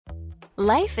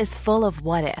Life is full of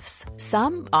what-ifs.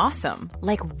 Some awesome,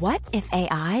 like what if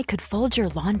AI could fold your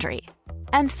laundry?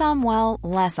 And some, well,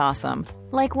 less awesome,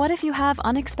 like what if you have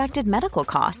unexpected medical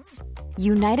costs?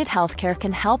 United Healthcare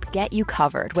can help get you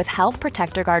covered with Health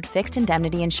Protector Guard fixed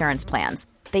indemnity insurance plans.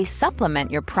 They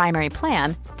supplement your primary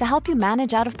plan to help you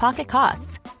manage out-of-pocket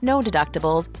costs. No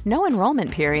deductibles, no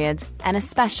enrollment periods, and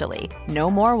especially no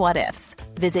more what-ifs.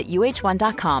 Visit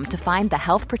uh1.com to find the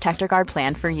Health Protector Guard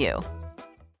plan for you.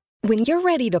 When you're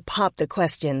ready to pop the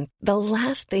question, the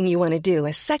last thing you want to do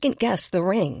is second-guess the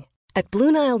ring. At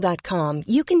BlueNile.com,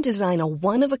 you can design a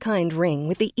one-of-a-kind ring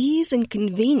with the ease and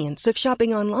convenience of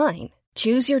shopping online.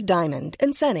 Choose your diamond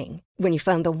and setting. When you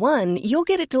find the one, you'll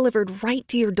get it delivered right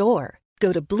to your door.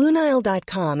 Go to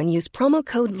BlueNile.com and use promo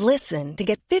code LISTEN to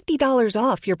get $50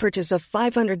 off your purchase of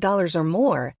 $500 or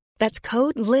more. That's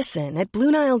code LISTEN at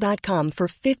BlueNile.com for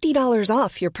 $50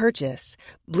 off your purchase.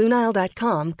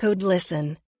 BlueNile.com, code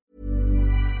LISTEN.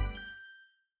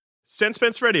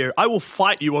 Sense Radio, I will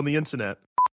fight you on the internet.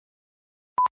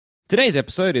 Today's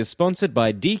episode is sponsored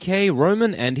by DK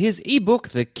Roman and his ebook,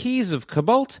 The Keys of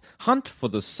Cobalt, Hunt for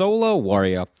the Solar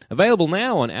Warrior. Available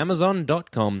now on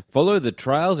Amazon.com. Follow the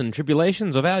trials and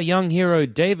tribulations of our young hero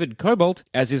David Cobalt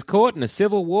as is caught in a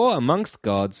civil war amongst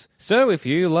gods. So if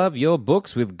you love your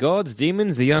books with gods,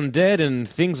 demons, the undead, and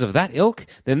things of that ilk,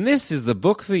 then this is the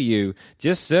book for you.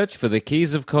 Just search for The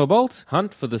Keys of Cobalt,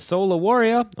 Hunt for the Solar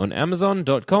Warrior on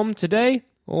Amazon.com today.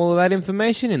 All of that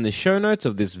information in the show notes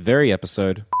of this very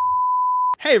episode.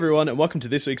 Hey everyone, and welcome to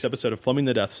this week's episode of Plumbing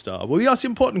the Death Star, where we ask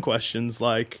important questions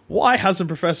like, why hasn't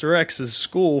Professor X's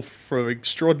school for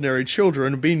extraordinary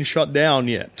children been shut down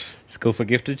yet? School for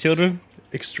gifted children?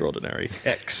 Extraordinary.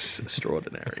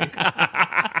 Extraordinary.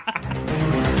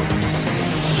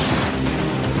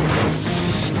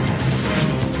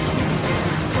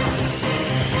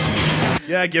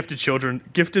 Yeah, gifted children.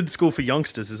 Gifted school for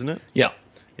youngsters, isn't it? Yeah.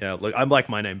 Yeah, look, I like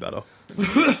my name better.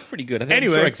 It's pretty good. I think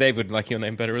Anyway. Xavier would like your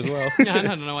name better as well. Yeah, I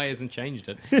don't know why he hasn't changed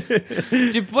it.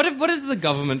 What does the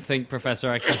government think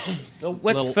Professor X's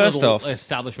First off,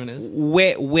 establishment is?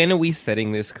 when are we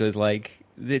setting this? Because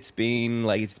it's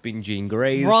been Jean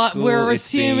Grey's Right, school. we're It's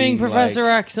assuming been, Professor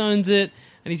X owns it,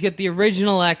 and he's got the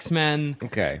original X-Men.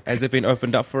 Okay. Has it been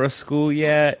opened up for a school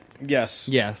yet? Yes.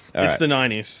 Yes. All It's right. the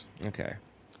 90s. Okay.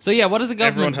 So yeah, what does the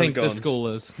Everyone government has think the guns. school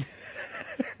is?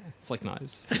 Flick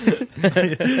knives.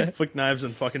 Flick knives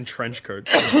and fucking trench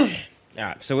coats.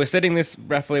 Alright, so we're setting this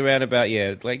roughly around about,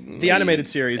 The animated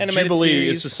series. Animated Jubilee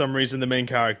series. is for some reason the main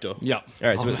character. Yep.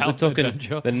 Alright, so we're talking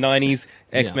Adventure. the 90s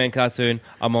X-Men cartoon.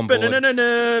 I'm on board.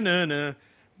 Ba-na-na-na-na-na.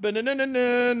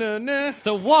 Ba-na-na-na-na-na.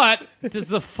 So what does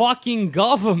the fucking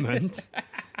government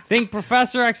think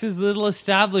Professor X's little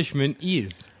establishment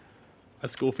is? A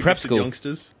school for Prep gifted school.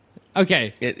 youngsters.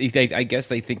 Okay, I guess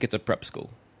they think it's a prep school.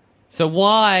 so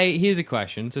why, here's a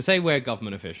question. So say we're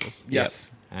government officials.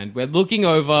 Yes. And we're looking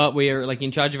over, we're like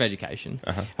in charge of education.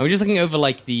 And we're just looking over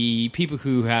like the people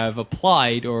who have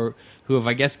applied or who have,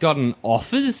 I guess, gotten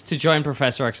offers to join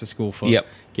Professor X's school for Yep.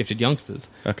 gifted youngsters.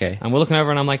 Okay. And we're looking over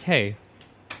and I'm like, hey,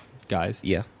 guys,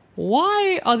 Yeah.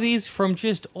 why are these from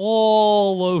just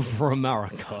all over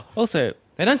America? Also,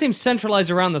 They don't seem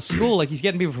centralized around the school. Like he's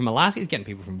getting people from Alaska, he's getting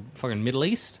people from fucking Middle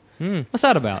East. What's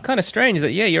that about? it's kind of strange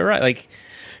that, you're right. Like,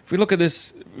 if we look at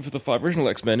this for the 5 original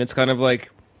X-Men, it's kind of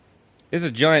like, there's a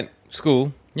giant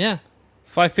school, Yeah.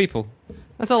 5 people.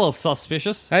 That's a little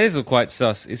suspicious. That is quite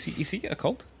sus. Is he a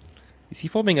cult? Is he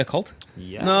forming a cult?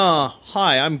 Yes. Nah,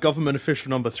 hi, I'm government official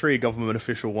number 3, government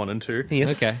official 1 and 2.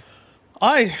 Yes. Okay.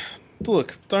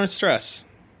 Look, don't stress.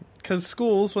 Because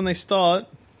schools, when they start,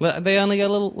 Well, they only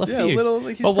got a few.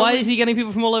 he's But why probably- is he getting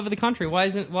people from all over the country? Why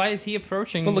is he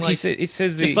approaching? Well, look, like, it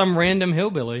says just some random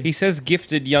hillbilly. he says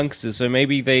gifted youngsters, so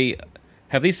maybe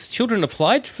have these children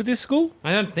applied for this school?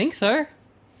 I don't think so.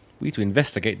 We need to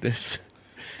investigate this.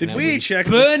 Did Now we check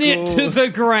Burn the it school? to the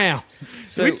ground.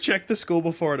 Did we check the school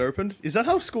before it opened? Is that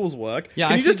how schools work? Yeah,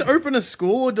 Can you actually- just open a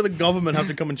school, or do the government have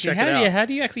to come and check it out? How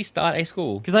do you actually start a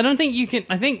school? Because I don't think you can.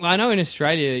 I know in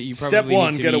Australia you probably Step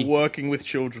 1, need to get a be- working with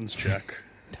children's check.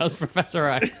 Does Professor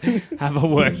X have a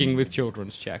working with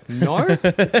children's check? No.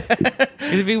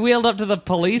 Because if he wheeled up to the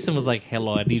police and was like,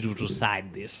 "Hello, I need you to sign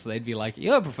this," they'd be like,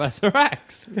 "You're Professor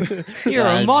X. You're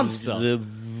a monster."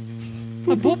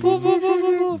 Not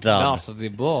the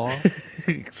boy.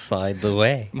 Sign the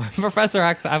way. My Professor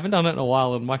X, I haven't done it in a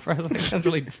while, and my Professor X is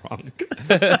really drunk.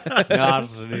 Not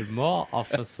anymore,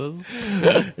 officers.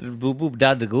 Boop boop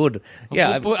done the good.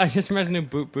 Yeah, Boop, boop. I just imagine him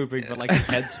booping, but like his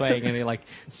head swaying, and he like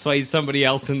sways somebody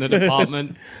else in the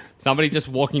department. Somebody just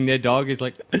walking their dog is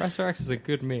like, Professor X is a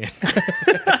good man.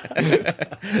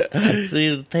 so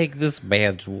you take this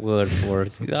man's word for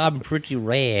it. I'm pretty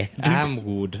rare. I'm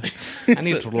good. I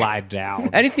need to lie down.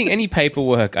 Any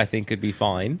paperwork, I think, could be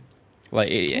fine. Like,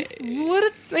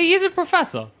 What? He's a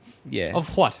professor. yeah,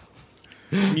 Of what?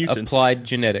 Mutants. applied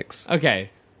genetics. Okay.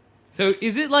 So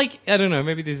is it like, I don't know,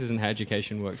 maybe this isn't how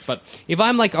education works, but if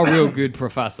I'm like a real good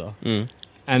professor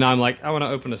and I'm like, I want to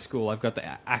open a school, I've got the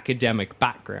academic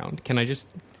background, can I just...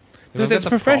 Because it's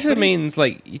professor means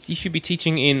like you should be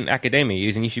teaching in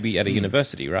academies and you should be at a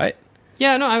university, right?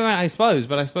 Yeah, no, I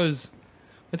suppose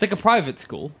it's like a private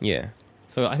school. Yeah.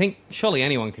 So I think surely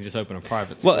anyone can just open a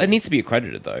private school. Well, it needs to be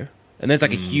accredited though, and there's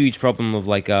like a huge problem of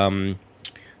like that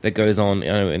goes on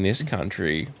in this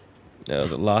country.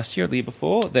 Was it last year or the year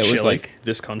before? There Chile. was like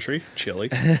This country, Chile.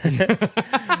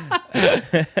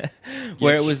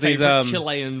 where it was these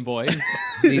Chilean boys.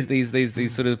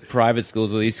 these sort of private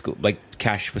schools or these school, like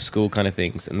cash for school kind of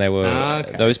things, and they were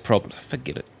Okay. those problems. I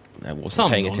forget it. I wasn't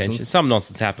Some paying nonsense. attention. Some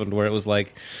nonsense happened where it was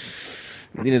like,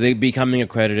 they're becoming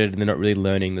accredited and they're not really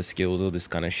learning the skills or this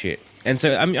kind of shit. And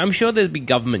so I'm sure there'd be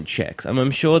government checks.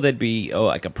 I'm sure there'd be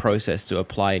like a process to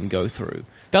apply and go through.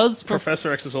 Does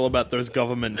Professor X is all about those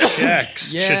government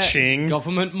checks, cha-ching,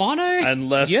 government mono? and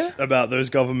less Yeah. about those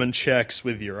government checks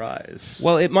with your eyes.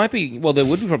 Well, it might be. Well, there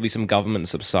would be probably some government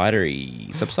subsidiary.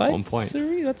 One point.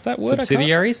 That's that word.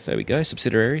 Subsidiaries? There we go.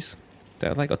 Subsidiaries.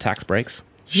 They're like tax breaks.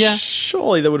 Yeah.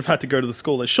 Surely they would have had to go to the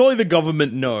school. Surely the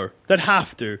government know. They'd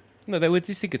have to. No, they would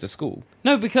just think it's a school.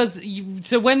 No, because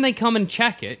so when they come and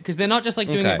check it, because they're not just like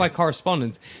doing Okay. it by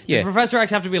correspondence. Yeah. Does Professor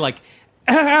X have to be like,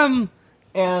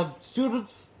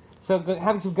 students, so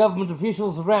having some government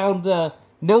officials around,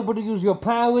 nobody use your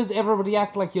powers, everybody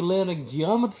act like you're learning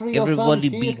geometry or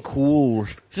something. cool.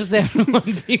 Just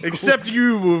everyone be cool. Except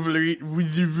you,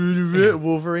 Wolverine.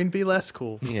 Wolverine, be less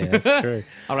cool. Yeah, that's true.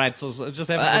 All right, so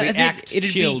just I everybody think act it'd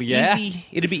chill, be yeah? easy.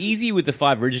 It'd be easy with the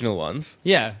 5 original ones.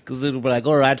 Yeah. Because it'll be like,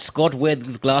 all right, Scott, wear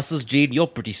these glasses. Gene, you're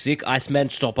pretty sick. Iceman,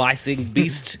 stop icing.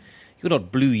 Beast, you're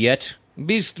not blue yet.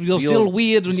 Beast, you're still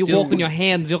weird when you walk on your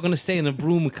hands. You're going to stay in a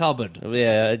broom cupboard.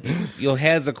 Yeah, your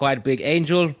hands are quite big.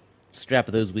 Angel, strap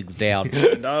those wigs down.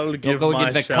 And I'll Don't give go in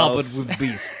the myself... cupboard with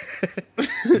Beast.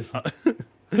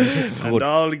 And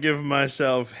I'll give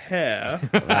myself hair,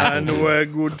 and we're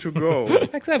good to go.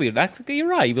 Exactly. You're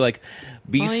right. You'd be like,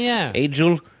 Beast, Oh, yeah.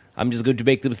 Angel, I'm just going to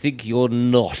make them think you're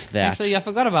not that. Actually, I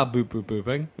forgot about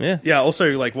booping. Yeah. Yeah,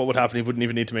 also, like, what would happen? He wouldn't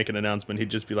even need to make an announcement. He'd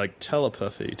just be like,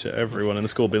 telepathy to everyone in the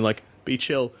school, being like, be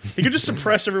chill. He could just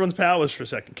suppress everyone's powers for a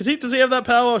second. Does he have that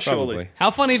power? Surely. Probably.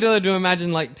 How funny to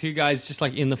imagine like two guys just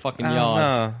like in the fucking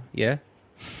yard. Yeah.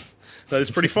 That is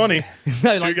pretty funny.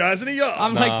 No, Two guys in a yard.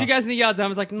 I'm like 2 guys in the yard. So I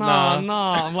was like, nah.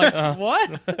 I'm like,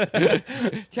 what?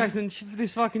 Jackson,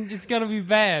 this fucking it's gonna be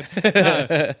bad.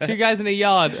 No, 2 guys in a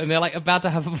yard, and they're like about to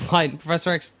have a fight.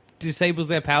 Professor X disables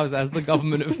their powers as the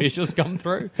government officials come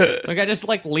through. The guy just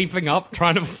like leaping up,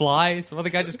 trying to fly. Some other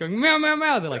guy just going meow meow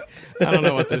meow. They're like, I don't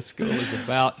know what this school is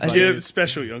about. But Yeah,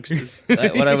 special youngsters.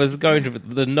 What I was going to,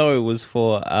 the no was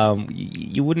for,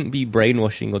 you wouldn't be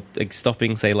brainwashing or like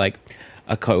stopping, say, like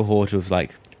a cohort of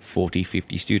like 40,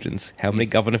 50 students. How many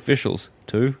government officials?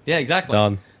 2? yeah, exactly.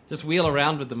 Done. Just wheel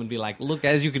around with them and be like, look,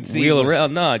 as you can see, Wheel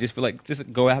around? No, just be like,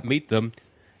 just go out, meet them.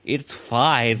 It's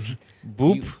fine.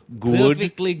 Boop, good.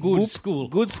 perfectly good Boop, school.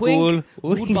 Good Twink,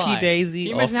 school. goodbye. Winky daisy. Can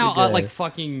you imagine off how we go. like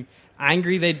fucking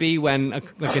angry they'd be when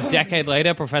like a decade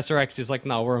later Professor X is like,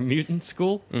 no, we're a mutant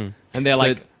school, and they're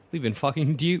like, we've been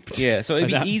fucking duped. Yeah, so it'd by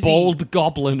be that easy. bald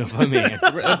goblin of a man.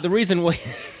 The reason why.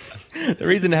 The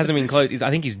reason it hasn't been closed is I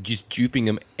think he's just duping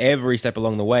them every step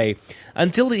along the way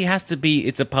until he has to be,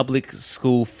 it's a public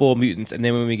school for mutants, and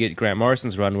then when we get Grant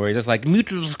Morrison's run where he's just like,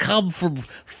 mutants come from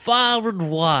far and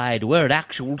wide, we're an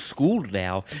actual school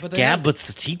now. But they Gabbert's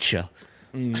a teacher.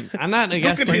 And that I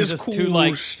guess Look at brings his us cool to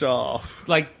like stuff.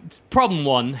 problem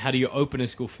 1, how do you open a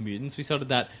school for mutants? We sorted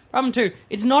that. Problem 2,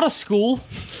 it's not a school.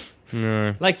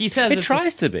 No. Like he says, It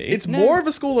tries to be. It's more of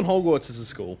a school than Hogwarts is a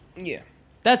school. Yeah.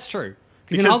 That's true.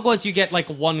 Because in Hogwarts you get like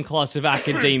one class of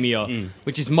academia,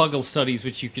 which is Muggle studies,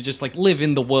 which you could just like live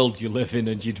in the world you live in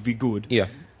and you'd be good. Yeah.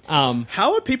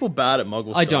 How are people bad at Muggle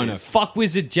I studies? don't know. Fuck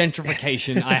wizard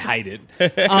gentrification. I hate it.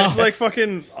 It's like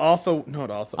fucking Arthur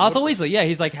Weasley, yeah,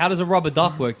 he's like, how does a rubber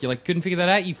duck work? You're like, couldn't figure that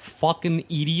out, you fucking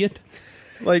idiot.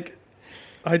 Like,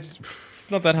 It's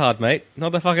not that hard, mate.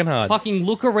 Not that fucking hard. Fucking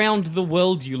look around the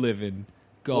world you live in.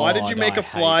 God, Why did you make a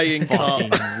flying car?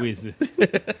 fucking wizards.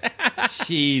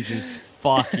 Jesus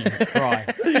fucking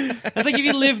Christ. That's like if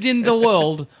you lived in the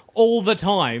world all the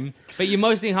time, but you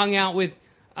mostly hung out with,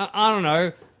 I don't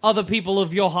know, other people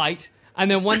of your height, and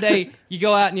then one day you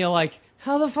go out and you're like,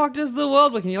 how the fuck does the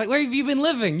world work? And you're like, where have you been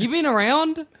living? You've been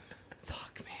around?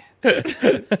 Fuck,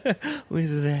 man.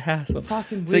 Wizards are a hassle.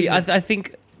 Fucking So yeah, wizards. I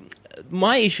think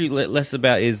my issue less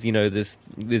about is,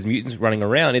 there's mutants running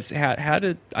around. It's how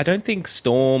did I don't think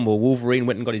Storm or Wolverine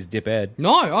went and got his dip ed.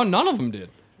 No, none of them did.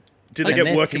 Did they And get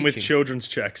they're working with teaching. children's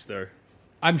checks, though?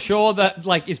 I'm sure that,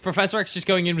 like, is Professor X just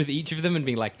going in with each of them and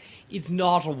being like, it's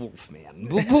not a wolf, man.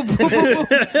 Boop, boop, boop, boop,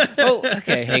 boop. Oh,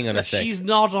 okay, hang on a sec. She's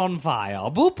not on fire.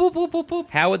 Boop, boop, boop, boop, boop.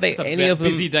 How would they? It's a Any of them?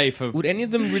 busy day for Would any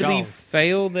of them really Charles.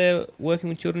 fail their working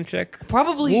with children check?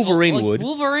 Probably Wolverine like, would.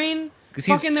 Wolverine, 'Cause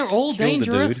he's fucking, they're all killed a dude.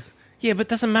 dangerous. Yeah, but it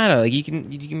doesn't matter. Like, you can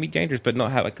be dangerous, but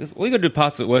not have like. 'Cause all you got to do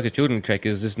pass the work as children check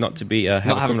is just not to be have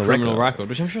Not a have a criminal, criminal record. record,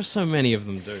 which I'm sure so many of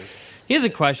them do. Here's a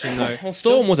question, though. Well,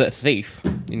 Storm was a thief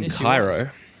in Yeah, she Cairo. was.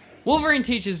 Wolverine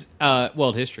teaches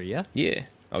world history, yeah? Yeah,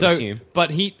 I would So, assume. but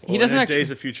he Well, doesn't in actually...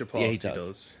 Days of Future Past, Yeah, he he does.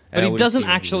 does. But I he would doesn't assume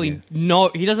he actually would,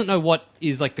 know... He doesn't know what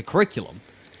is, like, the curriculum,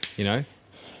 you know?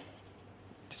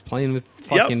 Just playing with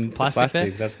fucking plastic there.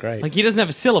 That's great. Like, he doesn't have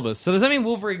a syllabus. So does that mean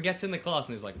Wolverine gets in the class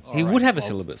and he's like... he "All would right, have a well-"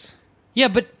 syllabus. Yeah,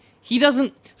 but he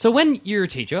doesn't... So when you're a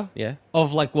teacher Yeah.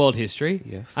 of, like, world history,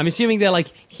 Yes. I'm assuming they're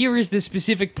like, here is the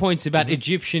specific points about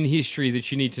Egyptian history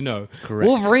that you need to know. Correct.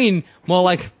 Wolverine, more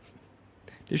like...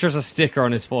 There's just a sticker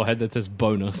on his forehead that says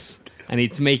bonus. And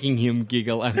it's making him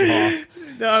giggle and laugh.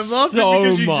 No, I'm laughing So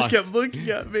because you much. just kept looking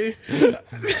at me.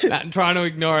 I'm trying to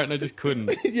ignore it and I just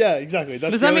couldn't. Yeah, exactly.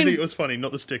 That's Does the that only mean- thing that was funny,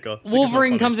 not the sticker. Sticker's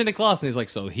Wolverine not funny. comes into class and he's like,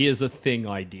 so here's a thing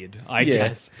I did, I Yeah.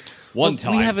 guess. One Well,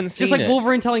 time. we haven't Just seen like it.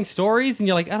 Wolverine telling stories and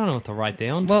you're like, I don't know what to write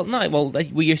down. Well, no. Well,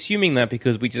 we're assuming that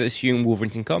because we just assume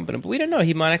Wolverine's incompetent, but we don't know.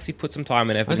 He might actually put some time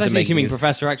and effort I was into actually making assuming this.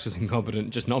 Professor X was incompetent,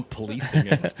 just not policing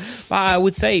it. But I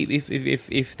would say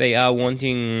if they are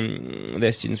wanting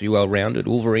their students to be well rounded,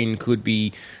 Wolverine could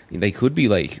be. They could be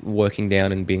like working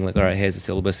down and being like, all right, here's the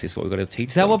syllabus. This is what we've got to teach.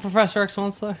 Is that them. what Professor X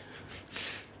wants, though?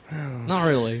 Not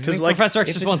really. I think like, Professor X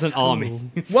if just it's wants an school- army.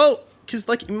 Well, because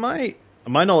like my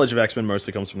knowledge of X-Men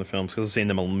mostly comes from the films because I've seen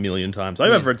them a million times.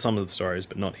 I've read some of the stories,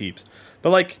 but not heaps. But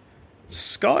like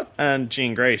Scott and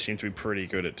Jean Grey seem to be pretty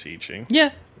good at teaching.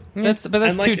 Yeah. That's and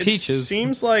like, two it teachers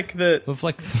seems like that. with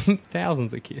like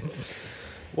thousands of kids.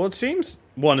 Well, it seems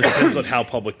it depends on how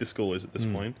public the school is at this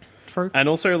point, True. and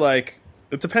also like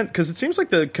it depends because it seems like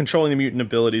the controlling the mutant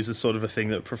abilities is sort of a thing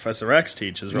that Professor X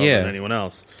teaches rather Yeah. than anyone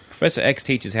else. Professor X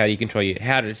teaches how to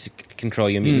control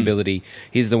your mutant ability.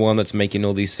 He's the one that's making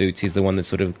all these suits. He's the one that's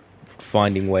sort of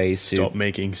finding ways Stop to.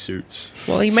 making suits.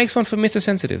 Well, he makes one for Mr.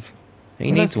 Sensitive. He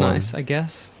Well, needs that's one nice, I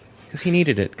guess. because he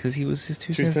needed it because he was just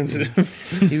too Too sensitive.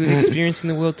 sensitive. He was experiencing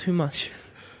the world too much.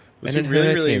 Was And he it really,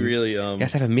 hurt really, him. really? He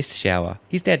has to have a mist shower.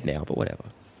 He's dead now, but whatever.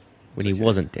 When he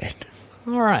wasn't dead.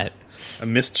 All right. A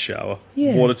mist shower.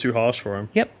 Yeah. Water too harsh for him.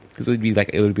 Yep. Because it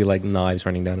would be like knives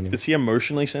running down on him. Is he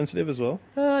emotionally sensitive as well?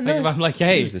 Like, if I'm like, He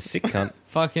hey, was a sick cunt.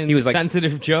 fucking he was like-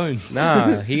 sensitive Jones.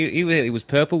 Nah, he was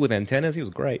purple with antennas. He was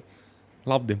great.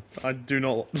 Loved him. I do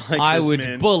not like I this would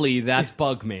man. bully that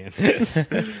bug man.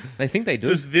 They think they do.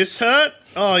 Does this hurt?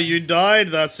 Oh, you died?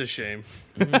 That's a shame.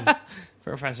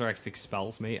 Professor X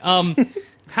expels me.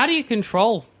 How do you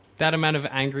control that amount of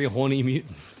angry, horny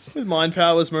mutants? With mind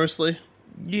powers mostly.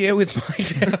 Yeah, with my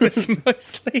powers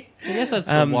mostly. I guess that's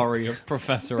the worry of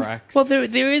Professor X. Well,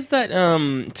 there is that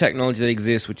technology that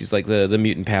exists, which is like the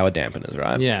mutant power dampeners,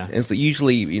 right? Yeah. And it's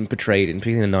usually portrayed,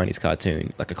 particularly in the 90s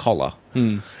cartoon, like a collar.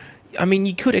 I mean,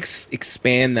 you could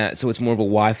expand that so it's more of a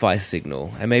Wi-Fi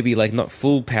signal, and maybe like not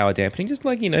full power dampening, just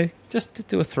like just to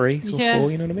do a 3 to Yeah. a 4.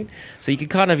 You know what I mean? So you could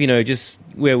kind of just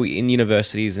where we in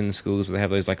universities and schools where they have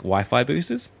those like Wi-Fi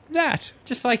boosters. That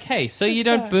Just like, hey, so you Just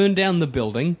don't that. burn down the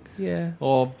building yeah.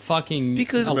 or fucking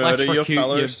Because- Murder your electrocute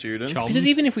fellow your students. chums. Because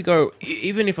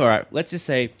even if all right, let's just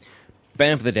say,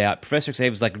 benefit of the doubt, Professor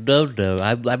Xavier's like, no,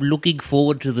 I'm looking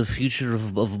forward to the future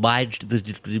of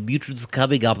the mutants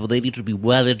coming up, and they need to be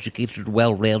well-educated,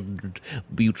 well-rounded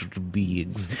mutant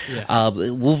beings. Yeah.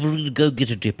 Wolverine, go get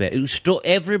a dip ed.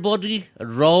 Everybody,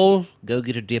 roll, go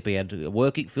get a dip ed.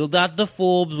 Fill out the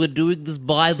forms, we're doing this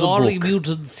by Sorry, the book.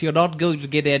 mutants, you're not going to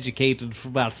get educated for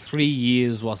about 3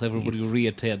 years whilst everybody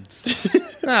reattends.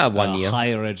 1 year.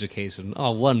 Higher education.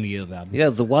 Oh, 1 year then. Yeah,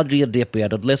 it's a 1 year dip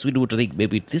ed, unless we do it, I think,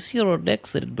 maybe this year or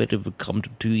next, then it better come to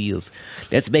 2 years.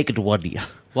 Let's make it 1 year.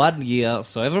 1 year.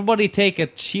 So everybody take a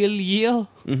chill year.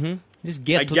 Mm-hmm. Just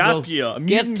get A to gap know, year. A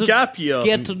get mutant to, gap year.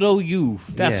 Get to know you.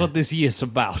 That's Yeah. what this year's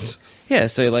about. Yeah,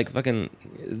 so like fucking,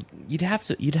 you'd have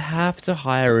to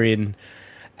hire in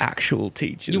actual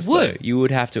teachers. You would. though. You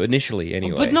would have to initially,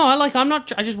 anyway. But no, I'm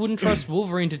not. I just wouldn't trust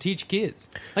Wolverine to teach kids.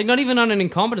 Like, not even on an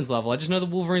incompetence level. I just know that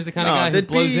Wolverine's the kind of guy who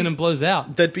blows in and blows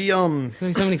out. There'd be There's gonna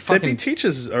be so many there'd fucking. be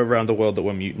teachers around the world that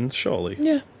were mutants, surely.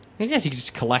 Yeah. I guess you could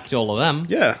just collect all of them.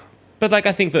 Yeah. But, like,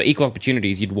 I think for equal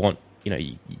opportunities, you'd want, you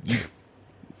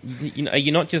know, are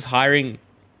you not just hiring...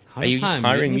 Are you just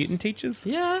hiring mutant teachers?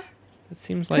 Yeah. It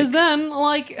seems like... Because then,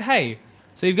 like, hey,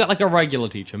 so you've got like a regular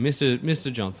teacher,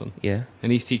 Mr. Johnson. Yeah.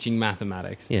 And he's teaching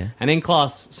mathematics. Yeah. And in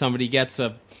class, somebody gets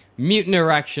a mutant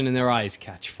erection and their eyes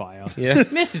catch fire. Yeah.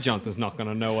 Mr. Johnson's not going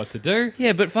to know what to do.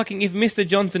 Yeah, but fucking if Mr.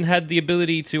 Johnson had the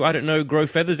ability to, I don't know, grow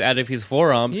feathers out of his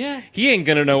forearms, he ain't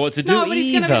going to know what to do No, but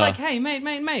he's going to be either. like, hey,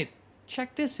 mate,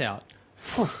 check this out.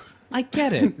 I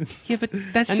get it. Yeah, but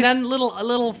that's And just... then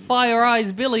little fire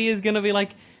eyes Billy is going to be like,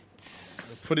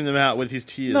 Putting them out with his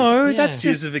tears. No, Yeah. that's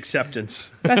Tears just... of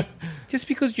acceptance. That's just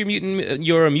because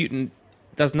you're a mutant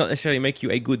does not necessarily make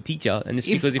you a good teacher, and it's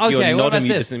because if you're what not a about mutant,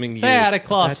 this? doesn't mean Say you're I had a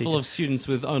class bad full teacher. of students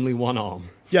with only one arm.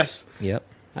 Yes. Yep.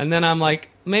 And then I'm like,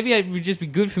 maybe it would just be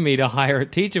good for me to hire a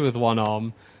teacher with one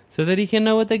arm so that he can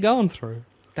know what they're going through.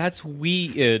 That's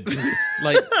weird.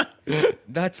 Like,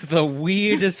 that's the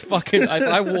weirdest fucking... If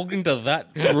I walk into that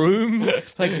room,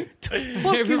 like,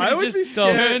 I would be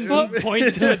scared. turns and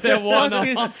points at their one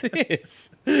arm. what is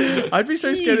this? I'd be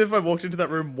so scared if I walked into that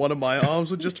room, one of my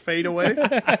arms would just fade away.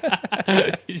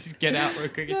 You just get out real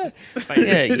quick. It's just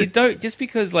Yeah, you don't... Just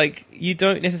because, like, you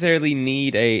don't necessarily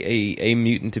need a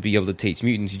mutant to be able to teach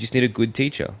mutants. You just need a good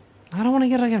teacher. I don't want to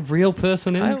get like a real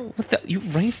person in. What the... You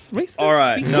racist? All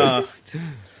right, Speciesist?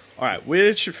 All right,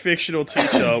 which fictional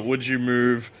teacher would you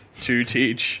move to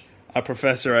teach at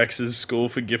Professor X's school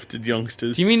for gifted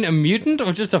youngsters? Do you mean a mutant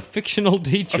or just a fictional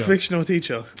teacher? A fictional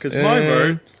teacher. Because my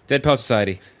vote... Dead Poet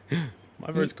Society.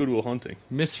 My vote's Goodwill Hunting.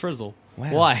 Miss Frizzle.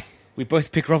 Wow. Why? We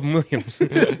both pick Robin Williams,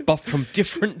 but from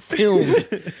different films.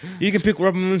 You can pick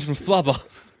Robin Williams from Flubber.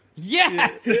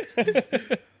 Yes!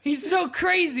 He's so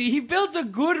crazy. He builds a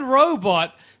good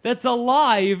robot that's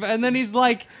alive, and then he's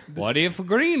like, what if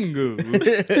green goo?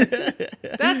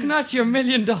 That's not your $1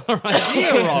 million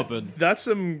idea, Robin. That's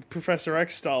some Professor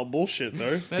X style bullshit,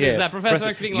 though. That is that Professor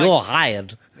X being You're like,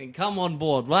 hired. come on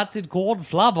board. What's it called?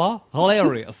 Flubber?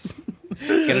 Hilarious.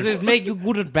 Does it make you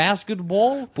good at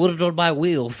basketball? Put it on my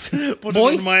wheels. Put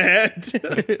Boy. it in my head.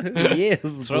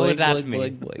 Yes. Throw it at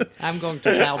me. I'm going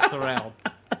to bounce around.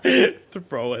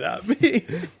 Throw it at me.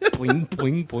 Boing,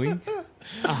 boing, boing.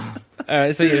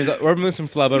 Alright, so you've got Robin Williams from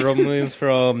Flubber, Robin Williams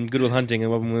from Good Will Hunting,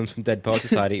 and Robin Williams from Dead Poet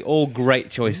Society. All great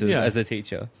choices Yeah. as a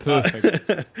teacher.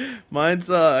 Perfect. Mine's,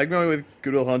 I'm going with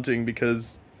Goodwill Hunting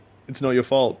because it's not your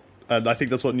fault. And I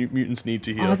think that's what mutants need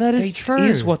to hear. Oh, that is It true.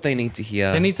 is what they need to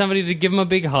hear. They need somebody to give them a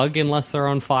big hug unless they're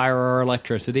on fire or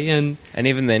electricity. And And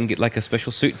even then, get like a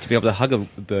special suit to be able to hug a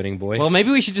burning boy. well,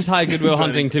 maybe we should just hire Goodwill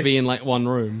Hunting to be in like one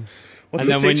room. What's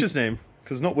and the then when- teacher's name?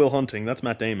 Because it's not Will Hunting. That's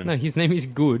Matt Damon. No, his name is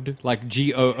Good, like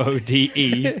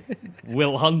Goode.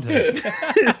 Will Hunting.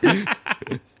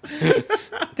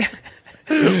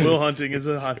 Will Hunting is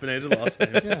a hyphenated last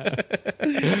name.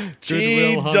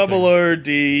 Goodwill Hunting.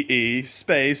 G-O-O-D-E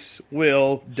space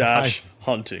Will dash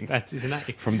Hunting. That's his name.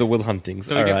 From the Will Huntings.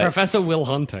 So we get Professor Will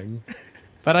Hunting.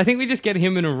 But I think we just get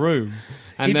him in a room.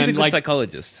 And He'd be then the good like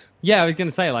psychologist. yeah, I was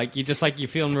gonna say, like, you're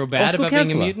feeling real bad school about being a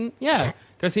counselor. mutant. Yeah.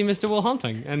 Go see Mr. Will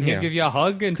Hunting, and he'll Yeah. give you a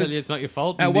hug and tell you it's not your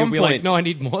fault. at And you'll one be like, point- no, I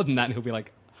need more than that. And he'll be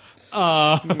like,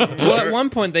 Well, at one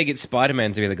point they get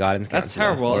Spider-Man to be the guidance counselor. That's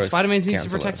terrible. or a Spider-Man needs to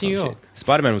counselor protect or some New shit. York.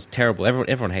 Spider-Man was terrible.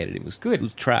 Everyone hated him. It was Good. It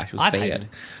was trash. It was I'd bad. hate him.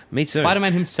 Me too.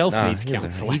 Spider-Man himself needs he doesn't.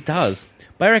 counseling. He does.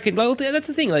 But I reckon like, that's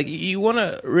the thing. Like you want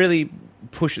to really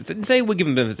push it. And say we're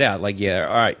giving them this out. Like yeah,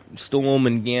 all right, Storm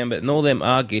and Gambit and all them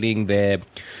are getting their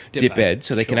dip ed,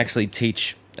 so they can actually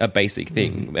teach a basic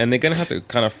thing, and they're going to have to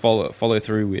kind of follow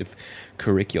through with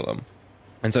curriculum.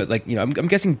 And so, like I'm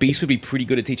guessing Beast would be pretty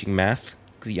good at teaching math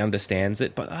because he understands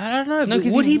it. But I don't know.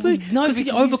 No, would he be? No, because he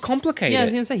because he's- overcomplicated. Yeah, I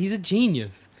was it. going to say, he's a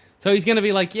genius. So he's going to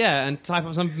be like, yeah, and type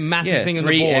up some massive thing on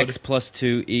the board. 3x plus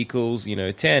 2 equals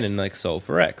 10, and like solve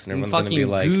for x, and And everyone's going to fucking be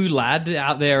like, goo lad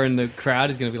out there in the crowd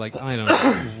is going to be like, I don't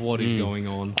know what is going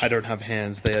on. I don't have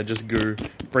hands. They are just goo.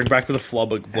 Bring back the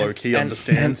flubber bloke. He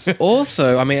understands.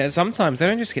 Also, I mean, sometimes they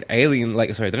don't just get they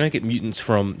don't get mutants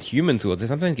from human tools. They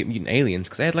sometimes get mutant aliens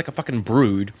because they had like a fucking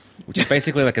brood, which is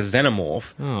basically like a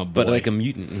xenomorph, Oh, but boy. like a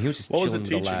mutant, and he was just What was chilling it with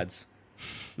the teaching? lads.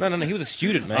 No, he was a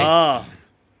student, mate.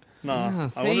 Nah. Ah,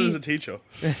 I wanted see? as a teacher.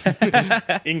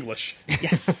 English.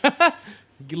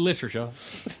 Literature.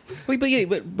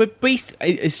 But Beast,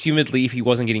 assumedly, if he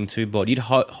wasn't getting too bored, you'd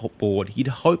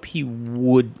hope he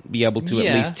would be able to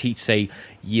Yeah. at least teach, say,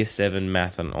 Year 7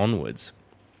 math and onwards.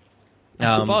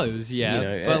 I suppose, yeah. You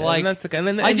know, but and like, that's okay. And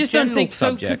then I just don't general think so.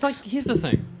 subjects. Because like, here's the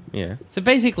thing. Yeah. So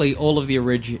basically, all of the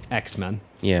original X-Men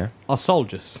Yeah. are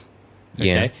soldiers. Okay,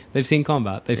 Yeah. they've seen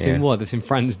combat, they've seen war, they've seen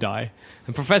friends die,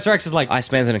 and Professor X is like,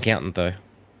 Iceman's an accountant, though.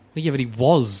 well, yeah, but he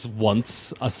was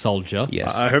once a soldier.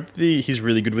 Yes. I hope he's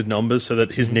really good with numbers so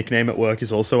that his nickname at work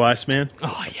is also Iceman.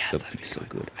 Oh yes, that'd be so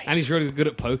good. And he's really good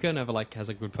at poker. Never like has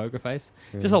a good poker face.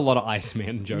 Just a lot of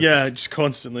Iceman jokes. Yeah, just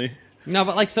constantly. No,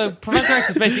 but like, so Professor X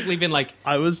has basically been like,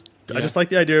 I just like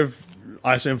the idea of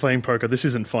Iceman playing poker. This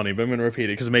isn't funny, but I'm going to repeat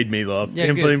it because it made me laugh. Yeah,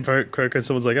 Him good. playing poker and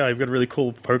someone's like, oh, you've got a really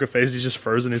cool poker face. He's just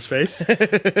frozen his face.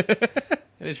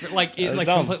 it's like dumb.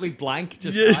 completely blank,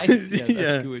 just Yeah, ice. Yeah, that's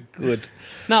yeah. good. Good.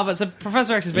 No, but so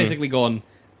Professor X has basically gone,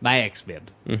 my X-Men.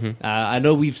 I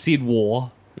know we've seen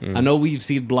war. I know we've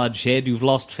seen bloodshed. You've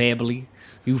lost family.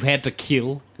 You've had to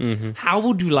kill. How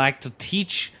would you like to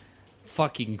teach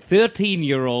fucking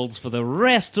 13-year-olds for the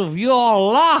rest of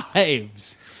your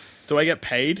lives? Do I get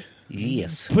paid?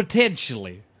 Yes.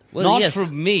 Potentially. Well, Not yes.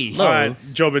 from me. No. All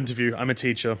right, job interview. I'm a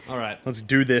teacher. All right. Let's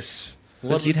do this.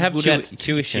 Because you'd have would that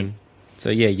tuition. So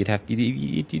yeah, you'd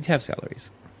have salaries.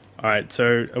 All right,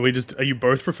 so are you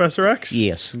both Professor X?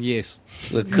 Yes. Yes.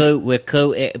 We're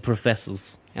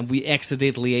co-professors. And we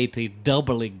accidentally ate a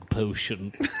doubling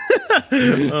potion.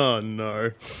 Oh,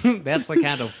 no. That's the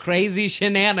kind of crazy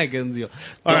shenanigans you...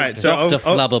 All right, so Dr.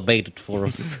 I'll, Flubber made it for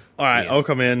us. all right, Yes. I'll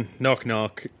come in. Knock,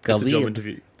 knock. It's Come a job in.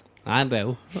 interview. I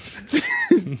know.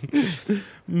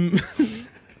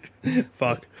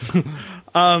 Fuck.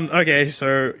 Okay,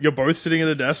 so you're both sitting at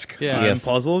a desk. Yeah. I'm Yes.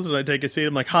 puzzled, and I take a seat.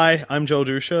 I'm like, "Hi, I'm Joel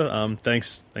Dusha.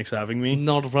 Thanks for having me."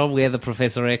 Not a problem. We're the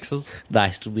Professor X's.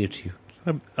 Nice to meet you.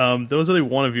 There was only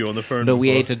one of you on the phone. No, we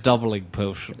before. ate a doubling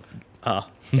potion. Ah,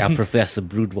 Our professor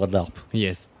brewed one up.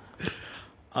 Yes.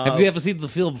 Have you ever seen the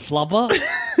film Flubber?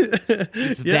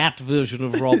 It's that version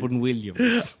of Robin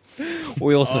Williams.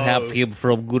 We also have him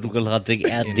from Good Will Hunting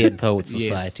and Dead Poets Yes.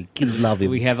 Society. Kids love him.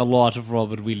 We have a lot of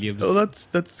Robin Williams. oh,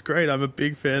 that's great. I'm a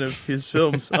big fan of his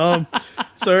films.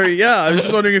 So yeah, I was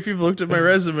just wondering if you've looked at my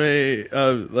resume.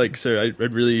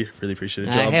 I'd really appreciate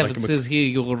a job. I have. Like, It I'm a says here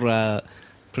you're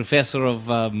professor of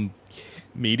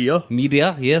media.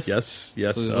 media. Yes. Yes.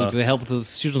 So you to help the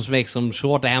students make some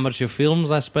short amateur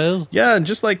films, I suppose. Yeah, and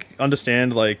just like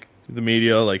understand like the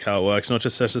media, like how it works, not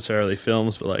just necessarily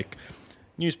films, but like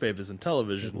newspapers and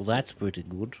television. Well, that's pretty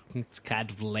good. It's kind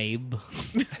of lame.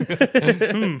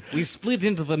 We split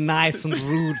into the nice and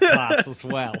rude parts as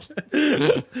well.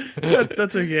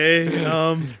 That's okay.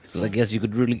 'Cause I guess you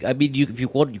could really... I mean, if you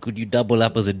want, could you double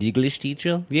up as an English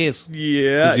teacher? Yes.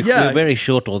 Yeah, We're very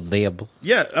short on them.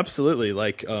 yeah, absolutely.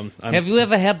 Like, Have you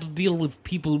ever had to deal with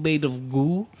people made of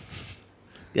goo?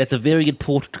 That's a very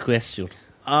important question.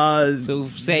 So,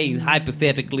 say,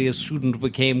 hypothetically, a student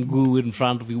became goo in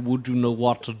front of you, would you know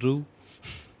what to do?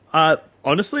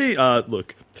 honestly,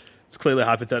 look, it's clearly a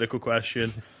hypothetical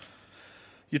question.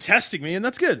 You're testing me, and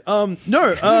that's good.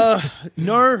 No,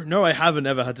 I haven't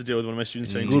ever had to deal with one of my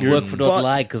students saying Good goo, work for not but,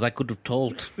 lying, because I could have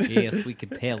told. Yes, we can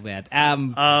tell that.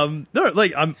 No,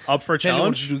 like, I'm up for a Tell you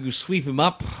what challenge. to do, you sweep him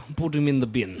up, put him in the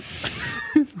bin.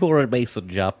 Or a mason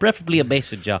jar. Preferably a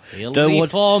mason jar. He'll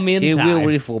reform in He time. will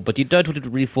reform, but you don't want it to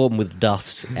reform with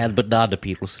dust and banana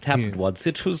peels. It happened once.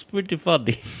 It was pretty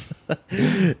funny.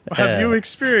 Have you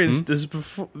experienced this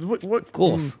before? What? Of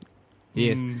course.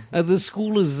 Yes. The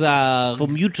school is... For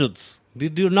mutants.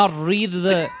 Did you not read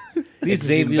the... This is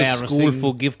Xavier embarrassing. School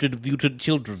for Gifted Mutant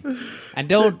Children. I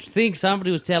don't think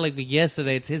somebody was telling me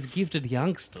yesterday it says gifted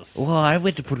youngsters. Well, I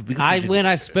went to put a When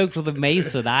I spoke to the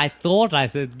Mason, I thought I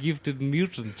said gifted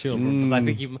mutant children, but I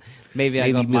think maybe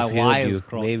I got my misheard wires you.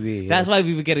 crossed. Maybe, That's yes. why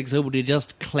we were getting so many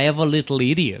just clever little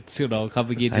idiots,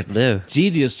 coming in. I know.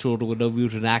 Genius children with no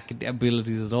mutant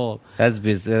abilities at all. That's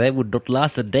because they would not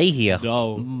last a day here.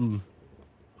 No.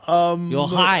 You're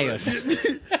hired.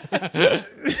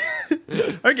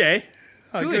 Okay.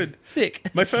 Good. Sick.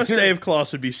 My first day of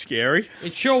class would be scary.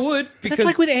 It sure would, because That's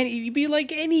like with any, you'd be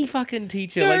like any fucking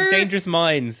teacher, like Dangerous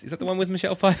Minds. Is that the one with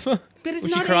Michelle Pfeiffer? But it's Where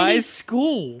she not any cries?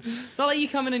 school. It's not like you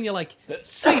come in and you're like,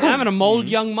 sweet, I'm gonna mold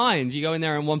young minds. You go in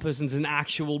there and one person's an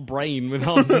actual brain with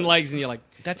arms and legs, and you're like,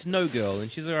 That's No Girl,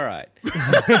 and she's all right.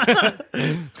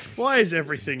 Why is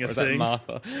everything a Is that thing?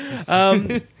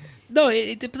 Martha? No,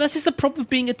 but that's just the problem of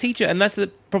being a teacher, and that's the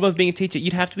problem of being a teacher.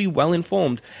 You'd have to be well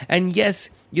informed, and yes,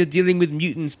 you're dealing with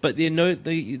mutants, but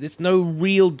it's no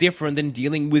real different than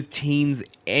dealing with teens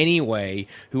anyway,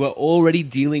 who are already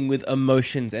dealing with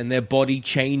emotions and their body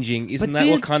changing. Isn't that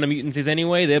what kind of mutants is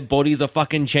anyway? Their bodies are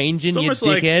fucking changing. It's You almost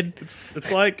like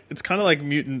dickhead. it's kind of like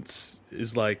mutants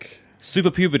is like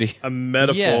Super puberty. A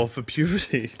metaphor Yeah. for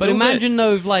puberty. But Little imagine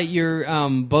though if like your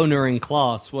boner in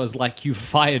class was like you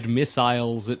fired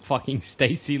missiles at fucking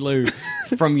Stacy Lou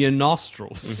from your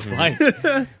nostrils. Like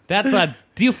that's a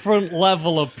different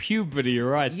level of puberty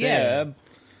right Yeah, there.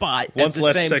 but One's at the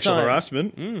less same sexual time,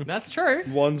 harassment. That's true.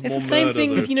 One's It's more the same murder,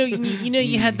 thing though. as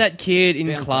you had that kid in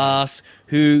Downside. class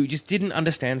who just didn't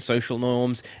understand social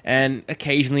norms and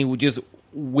occasionally would just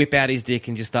whip out his dick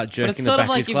and just start jerking the sort back of of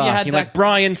like his if you class. had You're that- like,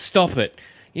 Brian, stop it.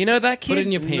 You know that kid? Put it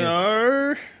in your pants.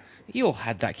 No. You all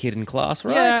had that kid in class,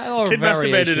 right? Yeah, or a Kid masturbated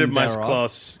variation in my thereof.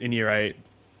 class in year 8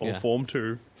 or Yeah. form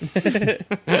 2.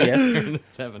 Yes. in the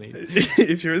 70s.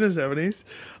 If you're in the 70s.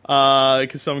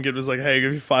 Because some kid was like, hey, I'll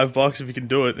give you $5 if you can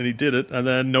do it. And he did it. And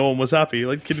then no one was happy.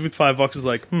 Like, the kid with $5 was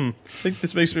like, I think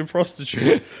this makes me a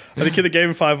prostitute. And the kid that gave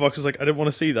him $5 was like, I didn't want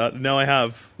to see that. And now I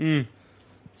have.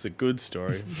 It's a good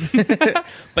story.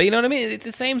 But you know what I mean? It's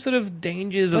the same sort of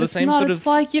dangers or But the it's same not. sort It's of...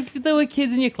 like if there were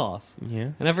kids in your class, Yeah.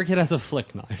 and every kid has a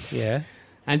flick knife. Yeah.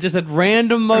 And just at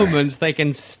random moments, they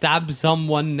can stab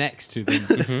someone next to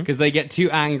them because they get too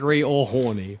angry or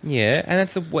horny. Yeah, and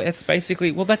that's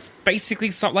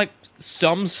basically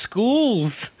some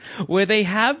schools where they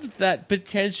have that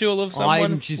potential of someone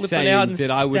I'm just flipping out saying and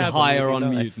that I would stabbing hire with a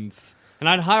on knife. mutants. And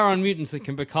I'd hire on mutants that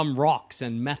can become rocks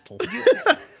and metal.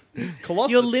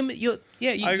 Colossus. You're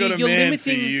I got a you're man for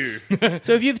limiting. you.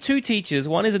 So if you have two teachers,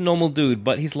 one is a normal dude,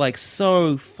 but he's like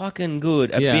so fucking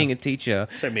good at Yeah. being a teacher.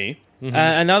 So me.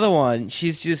 Another one,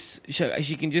 she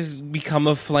can just become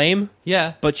a flame,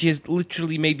 Yeah. but she has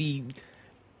literally maybe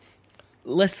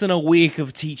less than a week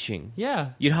of teaching.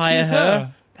 Yeah. You'd hire She's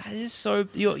her. That is so.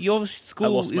 Your school. I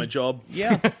lost is, my job.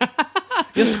 Yeah.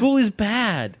 Your school is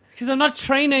bad. Because I'm not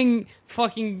training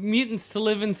fucking mutants to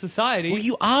live in society. Well,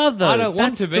 you are though. I don't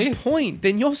want That's to be. the point.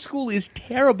 Then your school is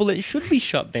terrible. It should be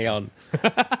shut down.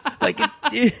 Like,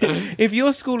 if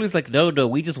your school is like, no,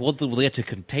 we just want them there to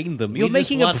contain them. You're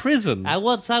making a prison. I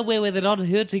want somewhere where they're not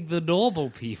hurting the normal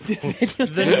people.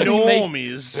 The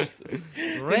normies.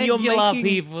 you're Regular making-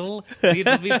 people need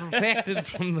to be protected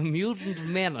from the mutant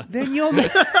menace. Then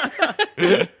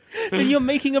you're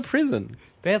making a prison.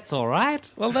 That's all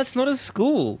right. Well, that's not a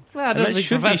school. Well, I And don't that think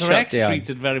should be Professor shut X down. treats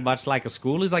it very much like a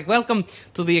school. He's like, welcome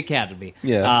to the academy.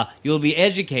 Yeah. You'll be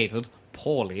educated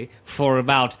poorly for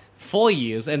about 4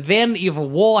 years, and then if a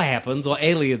war happens or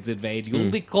aliens invade,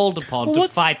 you'll be called upon Well, to what-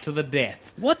 fight to the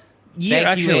death. What year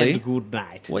Thank you actually? and good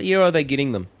night. What year are they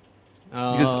getting them?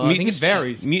 I think it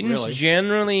varies. Mutants really.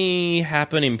 generally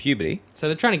happen in puberty, So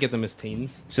they're trying to get them as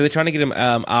teens. so they're trying to get them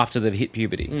after they've hit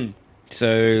puberty.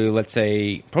 So let's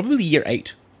say probably year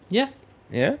 8. Yeah,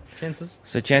 Yeah. chances.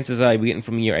 So chances are we're getting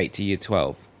from year 8 to year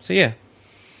 12. So yeah,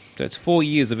 so it's 4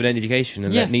 years of an education,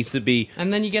 and Yeah. that needs to be.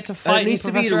 And then you get to fight in needs to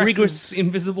be Professor a X's rigorous-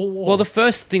 invisible war. Well, the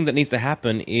first thing that needs to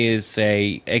happen is,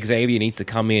 say, Xavier needs to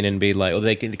come in and be like, or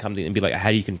they can come in and be like,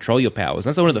 how do you control your powers?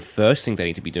 And that's one of the first things they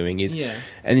need to be doing is, Yeah.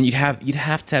 and then you'd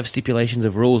have to have stipulations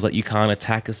of rules like you can't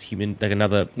attack a human, like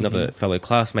another fellow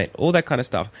classmate, all that kind of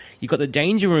stuff. You've got the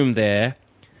danger room there.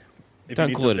 If you Don't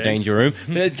need call to it a vent. danger room.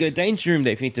 But a danger room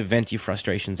there if you need to vent your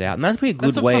frustrations out, and that'd be a good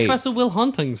That's what way. Professor Will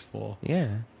Hunting's for. Yeah,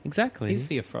 exactly. He's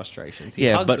for your frustrations. He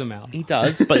Yeah, hugs but them out. he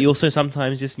does. But you also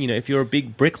sometimes just, if you're a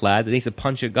big brick lad that needs to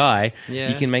punch a guy, Yeah.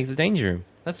 you can make the danger room.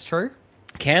 That's true.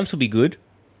 Camps will be good,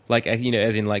 like as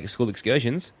in like school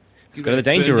excursions. Just go to the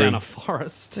danger Burn room. down a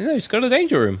forest. No, just go to the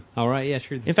danger room. All right, yeah,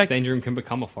 true. In fact- danger room can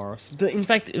become a forest. In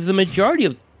fact, the majority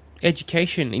of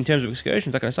education in terms of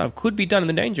excursions, that kind of stuff, could be done in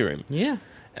the danger room. Yeah,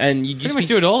 And you pretty just much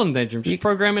do it all in danger room. Just You-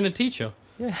 program in a teacher.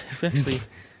 Yeah,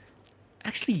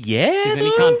 actually, yeah. Then he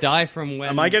though. can't die from when.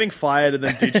 Am I getting fired and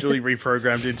then digitally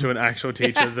reprogrammed into an actual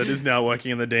teacher that is now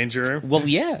working in the danger room? Well,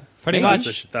 yeah, Pretty Yeah.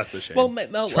 much. That's a shame.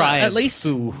 Well, Try at and least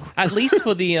sue. at least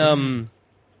for the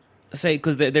say,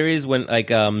 because there is when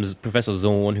Professor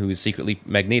Zorn, who is secretly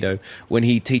Magneto, when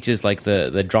he teaches like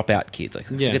the dropout kids,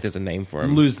 like I Yeah. forget there's a name for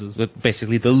them, Losers.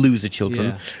 basically the loser children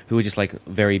Yeah. who are just like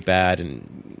very bad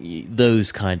and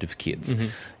those kind of kids.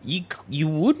 Mm-hmm. You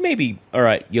would maybe, all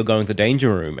right, you're going to the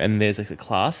danger room and there's like a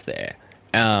class there.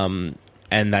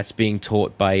 And that's being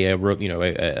taught by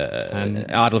an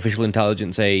artificial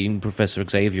intelligence, say Professor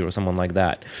Xavier or someone like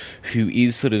that, who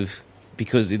is sort of,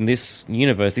 because in this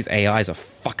universe these AIs are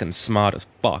fucking smart as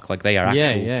fuck, like they are actual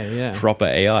Yeah. proper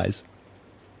AIs.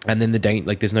 And then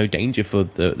there's no danger for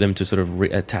them to sort of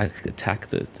attack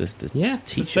the Yeah,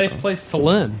 it's teacher. a safe place to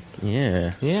learn.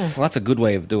 Yeah. Yeah. Well, that's a good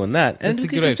way of doing that. And It's a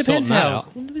it good way just of sorting depends that how,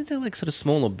 out. it depends how like sort of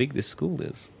small or big this school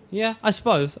is. Yeah, I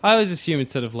suppose. I always assume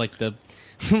it's sort of like the.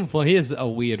 Well, here's a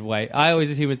weird way. I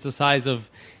always assume it's the size of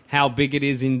how big it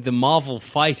is in the Marvel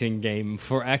fighting game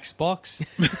for Xbox.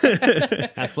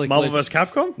 Marvel vs.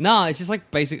 Capcom? No, it's just like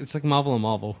basic. It's like Marvel and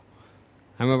Marvel.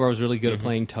 I remember I was really good at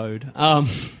playing Toad. But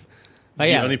The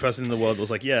yeah, only person in the world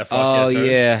was like, yeah, fuck Oh, yeah, Toad.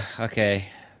 yeah. Okay.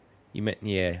 You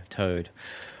meant, Toad.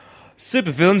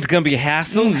 Supervillain's gonna be a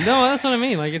hassle. no, that's what I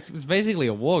mean. Like it's basically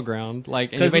a war ground.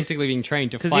 Like, and you're basically being trained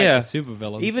to fight the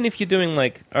supervillains. Even if you're doing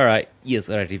like, you've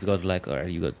got like,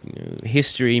 you've got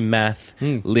history, math,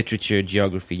 literature,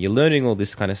 geography. You're learning all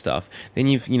this kind of stuff. Then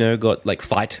you've got like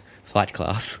fight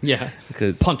class. Yeah.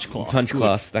 Because Punch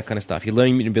class, that kind of stuff. You're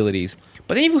learning mutant abilities.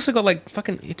 But then you've also got like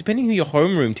depending who your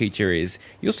homeroom teacher is,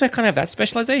 you also kind of have that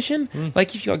specialization.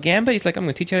 Like if you got Gambit, he's like, I'm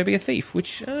going to teach you how to be a thief,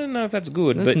 which I don't know if that's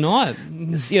good. That's but not.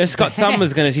 Scott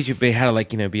Summers going to teach you how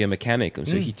to be a mechanic, and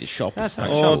so he just shop. That's and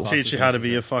how stuff. Or Cyclops teach you how to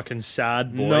be is. a fucking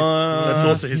sad boy. No, That's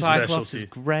also his Cyclops specialty. is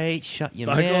great. Shut your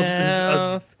Cyclops is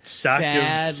mouth. a sack of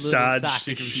Sad little sad sack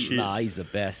sick of of shit. shit. Nah, he's the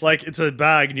best. Like, it's a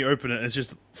bag and you open it and it's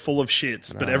just full of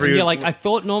shits. But every... Yeah, like I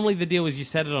thought normally the deal was you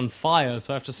set it on fire,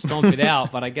 so I have to stomp it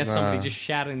out. But I guess somebody just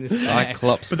shat in this bag,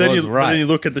 Cyclops But then, was but right. then you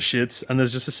look at the shits and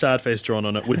there's just a sad face drawn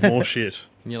on it with more shit.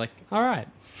 and you're like, all right,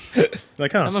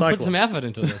 Like, oh, someone put some Cyclops. effort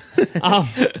into this.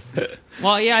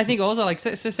 Well, yeah, I think also like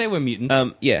say we're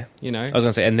mutants. Yeah, You know? I was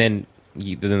gonna say, and then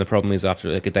the problem is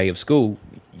after like a day of school,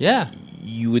 Yeah,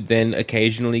 you would then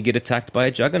occasionally get attacked by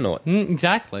a juggernaut.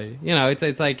 exactly. You know,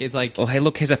 it's like Oh, hey,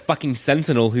 look, here's a fucking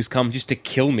sentinel who's come just to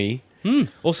kill me.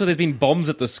 Also, there's been bombs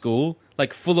at the school,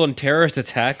 like full-on terrorist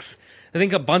attacks. I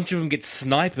think a bunch of them get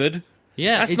sniped.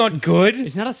 yeah, That's it's not good.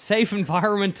 It's not a safe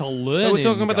environment to learn. We're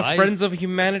talking in, about the guys. Friends of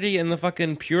Humanity and the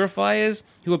fucking Purifiers,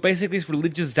 who are basically these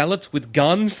religious zealots with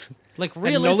guns. Like And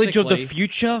knowledge of the realistically,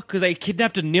 future because they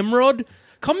kidnapped a Nimrod.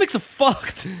 Comics are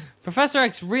fucked. Professor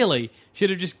X really should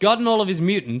have just gotten all of his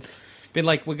mutants, been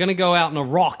like, we're going to go out on a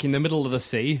rock in the middle of the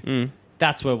sea.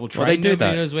 That's where we'll train. they do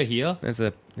Nobody that. knows we're here.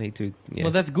 They do. Yeah.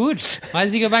 Well, that's good. Why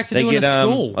does he go back to they doing get a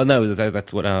school? Oh no,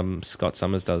 that's what Scott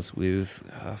Summers does with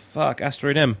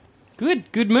Asteroid M.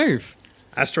 Good move.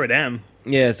 Asteroid M.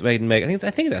 Yeah, it's made. I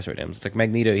think it's Asteroid M. It's like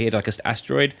Magneto. He had like an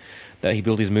asteroid that he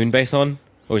built his moon base on,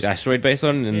 or his asteroid base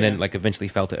on, and then like eventually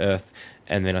fell to Earth.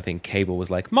 And then I think Cable was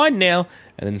like, mine now.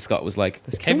 And then Scott was like,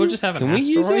 Does Cable just have an can we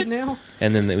use asteroid it? now?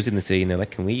 And then it was in the sea, and they're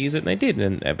like, can we use it? And they did.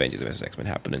 And then Avengers vs. X-Men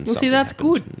happened. And Well, see, something that's happened,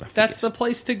 good. and I That's forget. the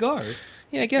place to go.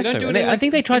 Yeah, I guess You so. don't do And it in, I like,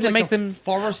 think they tried in, to like, make a them.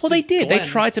 forested Well, they did. They glen.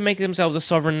 tried to make themselves a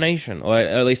sovereign nation, or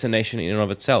at least a nation in and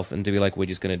of itself, and to be like, we're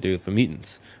just going to do it for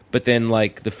mutants. But then,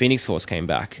 like, the Phoenix Force came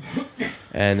back,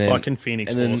 and then Fucking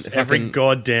Phoenix and then Force. Every fucking-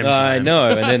 goddamn I time. know.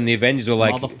 And then the Avengers were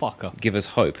like, Motherfucker. give us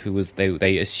hope. Who was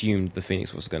they assumed the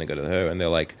Phoenix Force was going to go to her, and they're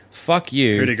like, fuck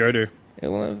you. Who to go to? Yeah,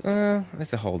 well,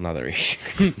 that's a whole nother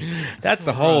issue. That's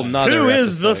a whole nother. Who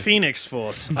is the episode. Phoenix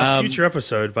Force? A future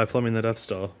episode by Plumbing the Death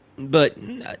Star. But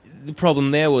the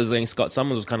problem there was, I think Scott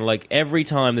Summers was kind of like, every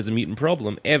time there's a mutant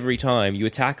problem, every time you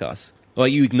attack us, or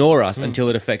you ignore us until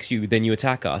it affects you, then you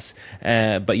attack us,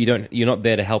 but you're not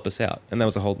there to help us out, and that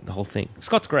was the whole thing.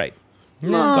 Scott's great.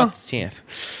 Scott's champ.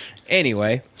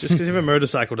 Anyway, Just because you have a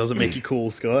motorcycle doesn't make you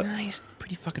cool, Scott. he's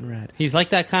pretty fucking rad. He's like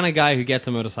that kind of guy who gets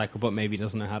a motorcycle but maybe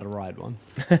doesn't know how to ride one.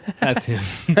 That's him.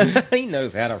 He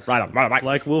knows how to ride a motorbike.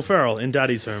 Like Will Ferrell in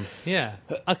Daddy's Home. Yeah.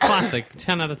 A classic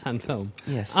 10 out of 10 film.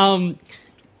 Yes.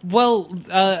 Well,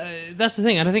 that's the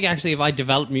thing. I don't think actually if I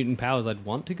developed mutant powers, I'd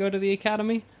want to go to the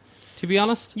academy, to be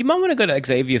honest. You might want to go to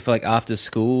Xavier for like after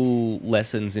school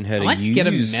lessons in how I to might use, just get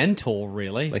a mentor,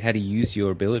 really. like how to use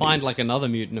your abilities. Find like another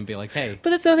mutant and be like, hey, But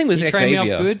that's the thing with you Xavier. train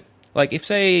me up good? Like if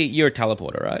say you're a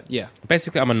teleporter, right? Yeah.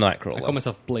 Basically, I'm a Nightcrawler. I call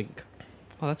myself Blink.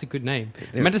 Oh, that's a good name.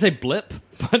 I meant to say Blip,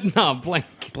 but no, Blink.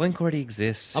 Blink already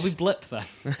exists. I'll be Blip then.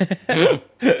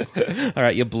 All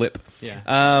right, you're Blip.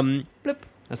 Yeah. Blip.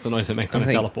 That's the noise I make when I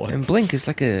think- teleport. And Blink is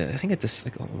like I think it's just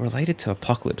like related to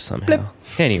Apocalypse somehow.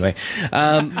 Anyway,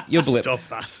 you're Blip. Stop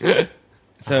that.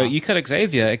 So you cut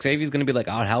Xavier. Xavier's going to be like,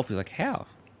 I'll help you. Like, how?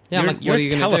 Yeah, I'm You're- like, you're what are you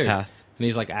a going to do? telepath. And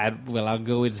he's like, I'll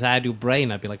go inside your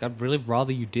brain. I'd be like, I'd really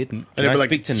rather you didn't. Can they'd I be like,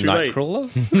 speak to "Too late."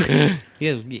 Nightcrawler?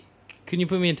 Yeah, can you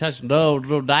put me in touch? No,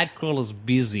 Nightcrawler's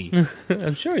busy.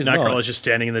 I'm sure he's Nightcrawler's not. just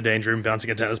standing in the danger room, bouncing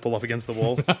a tennis ball up against the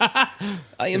wall. I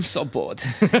am so bored.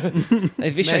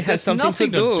 I wish I had There's something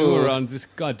nothing to do. around this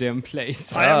goddamn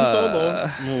place. I am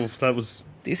solo. Oof, that was...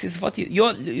 This is what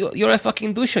you're a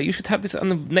fucking doucher. You should have this on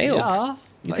the nailed. Yeah.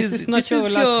 It This is not your,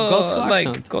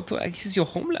 like, go-to accent. This is your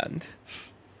homeland.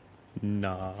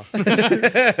 Nah.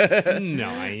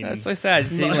 9. That's so sad.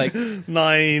 Seeing like a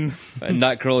 9.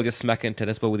 Nightcrawler just smacking a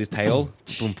tennis ball with his tail.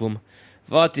 Boom, boom.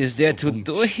 What is there to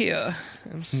do here?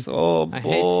 I'm so bored. I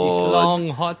hate these long,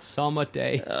 hot summer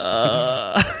days.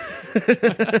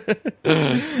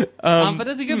 But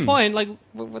that's a good point. Like,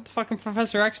 what the fuck can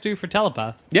Professor X do for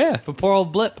telepath? Yeah. For poor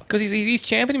old Blip. Because he's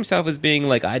championed himself as being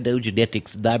like, I know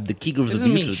genetics, and I'm the king of the Doesn't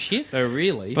mean mutants. shit, though,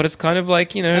 really. But it's kind of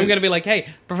like, you know... I'm going to be like, hey,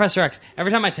 Professor X,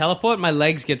 every time I teleport, my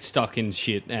legs get stuck in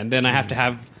shit, and then I have to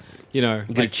have, you know...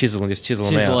 Get a chisel and just chisel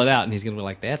them out. it out, and he's going to be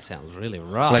like, that sounds really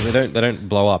rough. Like, they don't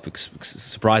blow up,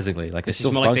 surprisingly. Like, they It's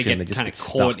still just more like function, they they just get kind get of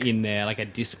caught stuck. in there, like a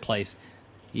displaced...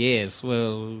 Yes,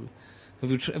 well... Have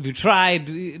you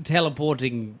tried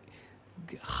teleporting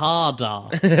harder?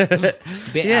 Better?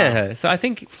 Yeah, so I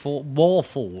think... More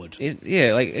forward.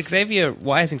 like, Xavier...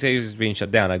 Why is Xavier being shut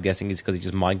down? I'm guessing it's because he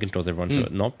just mind controls everyone to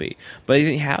not be. But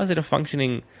how is it a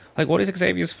functioning... Like, what is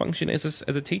Xavier's function as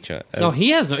a teacher? No, he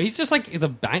has no... He's just like...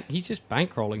 He's just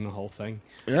bankrolling the whole thing.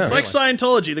 Yeah. It's like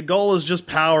Scientology. The goal is just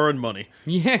power and money.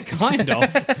 Yeah, kind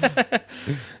of.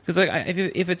 Because like,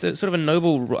 if it's a sort of a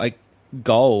noble like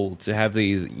goal to have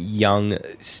these young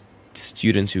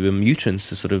students who are mutants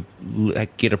to sort of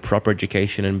like, get a proper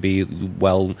education and be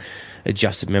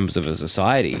well-adjusted members of a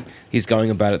society, he's going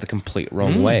about it the complete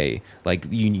wrong way. Like,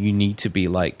 you need to be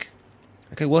like,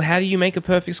 okay, well, how do you make a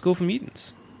perfect school for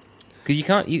mutants? Because you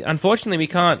can't. Unfortunately, we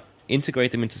can't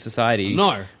integrate them into society.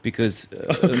 No. Because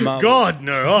God,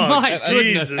 no. Oh, My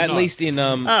Jesus. goodness. at least in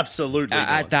Absolutely.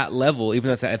 at not. that level, even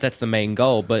if that's the main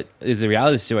goal. But the reality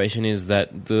of the situation is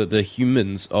that the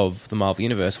humans of the Marvel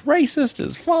Universe racist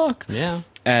as fuck. Yeah.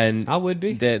 And I would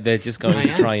be. They're just going I to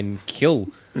am. try and kill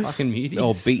Fucking muties.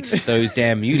 or beat those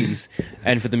damn muties.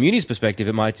 And for the muties' perspective,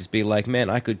 it might just be like, man,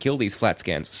 I could kill these flat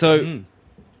scans. So,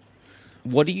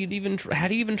 what do you even? How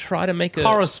do you even try to make a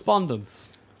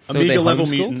Correspondence. So they're Amiga level homeschooled?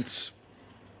 mutants.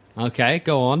 Okay,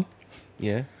 go on.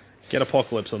 Yeah, Get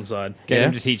Apocalypse on side. Get Yeah.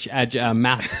 him to teach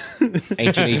maths.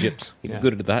 ancient Egypt. You're Yeah.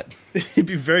 good at that. He'd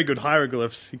be very good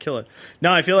hieroglyphs. He'd kill it.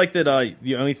 No, I feel like that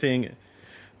the only thing...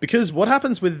 Because what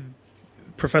happens with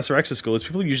Professor X's school is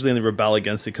people usually only rebel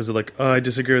against it because they're like, oh, I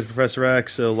disagree with Professor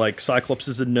X, or like, Cyclops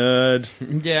is a nerd.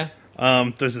 Yeah.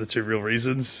 Those are the two real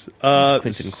reasons.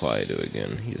 Quentin Quire do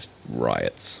again. He just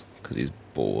riots because he's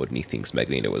bored and he thinks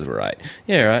Magneto was right.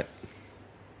 Yeah, right.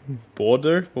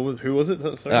 Border? Who was it?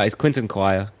 Sorry. It's Quentin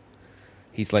Quire.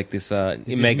 He's like this Is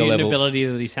his mega mutant level. ability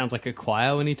that he sounds like a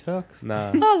choir when he talks?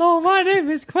 Nah, Hello, my name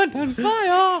is Quentin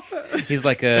Fire. he's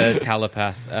like a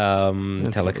telepath, fun.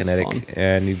 telekinetic,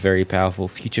 and he's very powerful.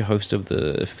 Future host of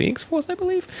the Phoenix Force, I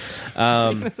believe.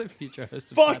 That's a future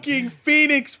host of Fucking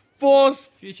Phoenix Force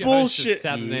future host of bullshit.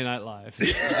 Saturday Night Live.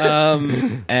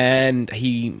 And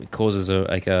he causes a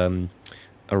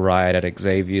riot at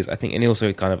Xavier's, I think, and he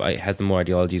also kind of has the more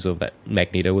ideologies of that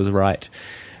Magneto was right.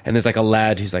 And there's like a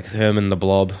lad who's like Herman the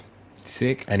Blob,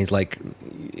 Sick. and he's like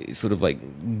sort of like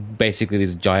basically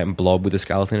this giant blob with a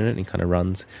skeleton in it, and he kind of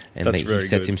runs, and That's he very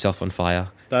sets good. himself on fire.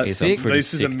 That's It's sick. pretty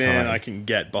This is a sick man time. I can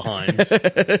get behind.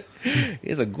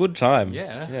 It's a good time.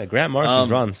 Yeah. Grant Morrison's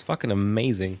run's fucking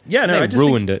amazing. Yeah, no, They I just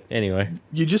ruined it anyway.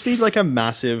 You just need like a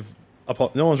massive...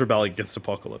 No one's rebelling against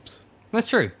Apocalypse. That's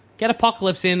true. Get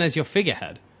Apocalypse in as your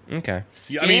figurehead. Okay.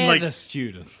 Scare I mean, like- the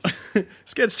students.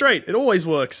 Let's get straight. It always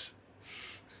works.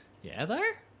 Yeah, though?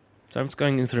 So I'm just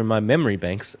going through my memory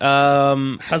banks.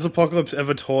 Has Apocalypse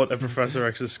ever taught at Professor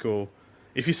X's school?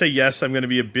 If you say yes, I'm going to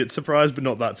be a bit surprised, but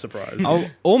not that surprised.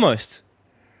 Almost.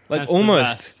 Like, That's the almost.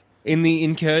 best. In the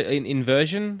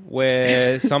inversion,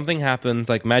 where something happens,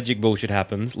 like magic bullshit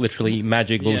happens, literally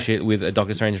magic Yeah. bullshit with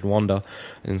Doctor Strange and Wanda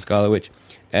and Scarlet Witch.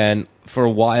 And for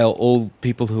a while, all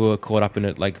people who are caught up in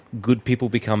it, like, good people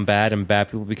become bad and bad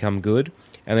people become good.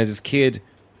 And there's this kid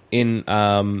in...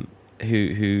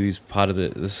 who's part of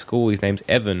the school. His name's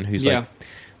Evan, who's Yeah. like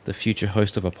the future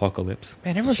host of Apocalypse.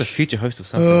 Man, everyone's a future host of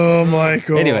something. Oh my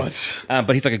god. Anyway, but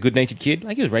he's like a good-natured kid.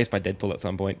 Like, he was raised by Deadpool at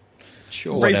some point.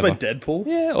 Sure. Raised by whatever. Deadpool?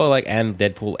 Yeah, or like, and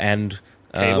Deadpool and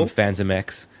Cable? Phantom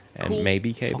X and Cool.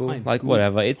 maybe Cable. Fine. Like, Cool.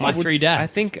 whatever. It's My three dads. I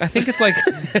think it's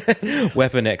like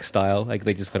Weapon X style. Like,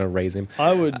 they just kind of raise him.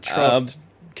 I would trust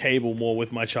Cable more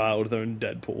with my child than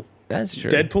Deadpool. That's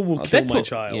true. Deadpool will kill my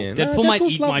child. Yeah, Deadpool no, might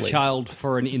Deadpool's eat my lovely. child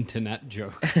for an internet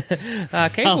joke. Cable's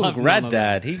I'll have rad none of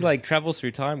dad. He like travels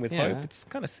through time with Yeah. hope. It's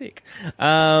kind of sick.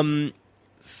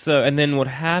 So, and then what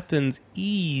happens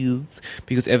is,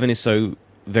 because Evan is so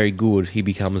very good, he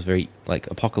becomes very like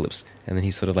Apocalypse, and then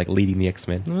he's sort of like leading the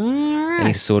X-Men, and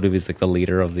he sort of is like the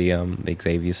leader of the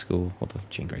Xavier School or the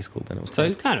Jean Grey School. Then it was So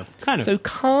called. kind of. So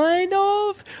kind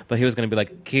of, but he was going to be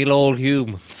like kill all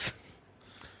humans.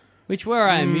 Which, were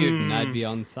I a mutant, I'd be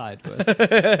on side with.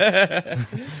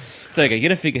 So okay,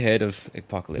 get a figurehead of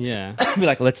apocalypse. Yeah. Be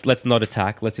like, let's not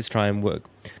attack. Let's just try and work.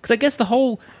 Because I guess the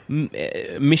whole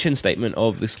mission statement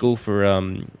of the school for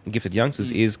gifted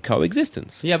youngsters is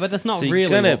coexistence. Yeah, but that's not So you're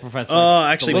really gonna- what Professor Oh,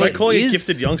 X actually, Well, by it calling it is-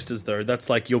 gifted youngsters, though, that's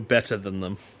like you're better than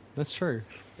them. That's true.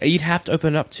 You'd have to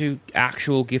open it up to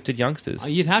actual gifted youngsters.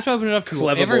 You'd have to open it up to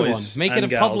Clever everyone. boys Make it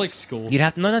and a public gals. school. You'd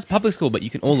have to, no, it's public school, but you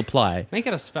can all apply. Make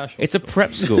it a special It's a school.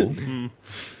 prep school.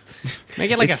 Make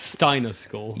it like a Steiner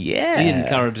school. Yeah. We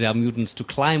encourage our mutants to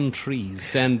climb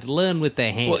trees and learn with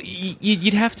their hands. Well,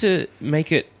 you'd have to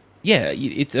make it. Yeah,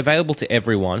 it's available to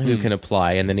everyone who can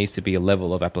apply, and there needs to be a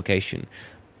level of application.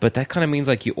 But that kind of means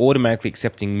like you're automatically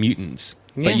accepting mutants.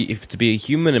 Yeah. But if to be a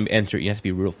human and enter it, you have to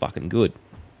be real fucking good.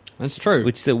 That's true.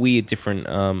 Which is a weird different.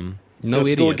 no Your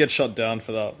idiots. school would get shut down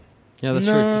for that. Yeah, that's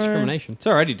true. Discrimination. It's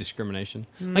already discrimination.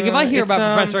 Like if I hear it's,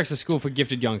 about Professor X's school for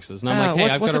gifted youngsters, and I'm like, hey,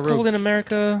 I've what's got a it real called in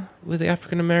America with the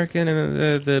African American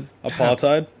and the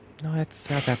Apartheid? No, it's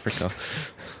South Africa.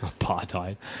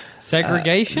 apartheid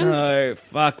segregation. No,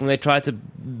 fuck. When they tried to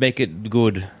make it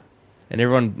good, and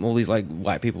everyone, all these like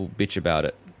white people, bitch about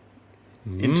it.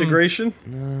 Integration?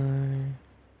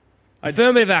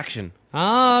 Affirmative action.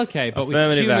 Ah, okay, but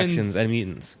Affirmative with humans, actions and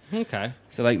mutants. okay,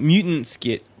 So like mutants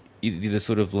get either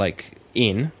sort of like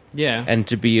in, yeah, and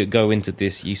to go into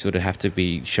this, you sort of have to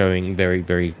be showing very,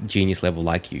 very genius level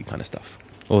IQ kind of stuff,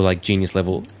 or like genius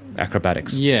level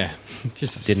acrobatics. yeah,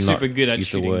 just Did not super good at use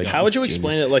the shooting word. guns. How would you Genius.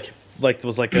 explain it like there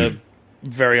was like a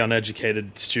very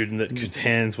uneducated student that whose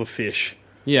hands were fish,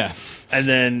 Yeah, and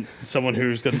then someone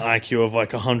who's got an IQ of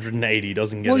like 180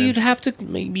 doesn't get Well, in? you'd have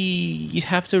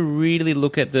to really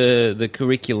look at the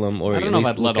curriculum, or I don't at know if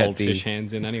least I'd let look old at the. fish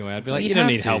hands in anyway. I'd be like, Well, you you'd don't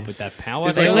have need to. help with that power.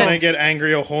 It's They like let- when I get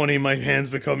angry or horny, my hands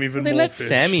become even They more let fish.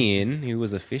 Sammy in, who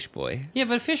was a fish boy. yeah,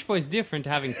 but fish boy's different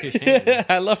to having fish hands.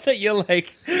 I love that you're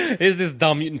like, is this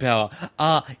dumb mutant power?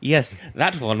 Yes,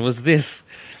 that one was this.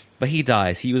 But he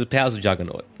dies. He was a powers of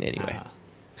Juggernaut. Anyway,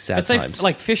 sad Let's say times.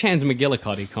 like fish hands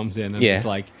McGillicuddy comes in and Yeah. he's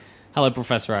like, "Hello,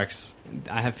 Professor X.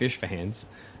 I have fish for hands."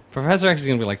 Professor X is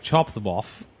going to be like, "Chop them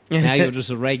off. Now you're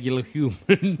just a regular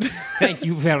human. Thank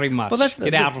you very much. Well, that's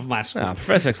Get out of my school."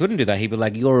 Professor X wouldn't do that. He'd be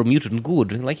like, "You're a mutant,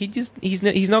 good." Like he's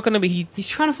not going to be. He's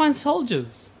trying to find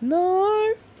soldiers.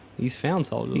 No, He's found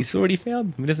soldiers. he's already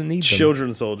found them. He doesn't need them.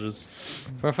 Children soldiers.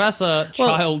 Professor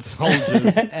Child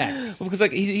Soldiers X. Well, because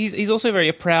like he's also very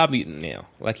a proud mutant now.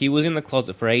 Like he was in the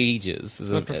closet for ages.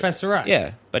 But Professor X.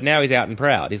 Yeah, but now he's out and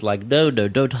proud. He's like, no,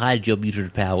 don't hide your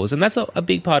mutant powers, and that's a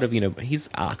big part of his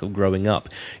arc of growing up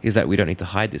is that we don't need to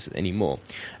hide this anymore,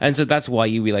 and so that's why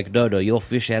you be like, no, your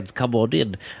fish heads come on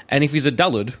in, and if he's a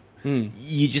dullard,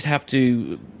 you just have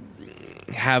to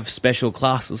have special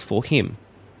classes for him.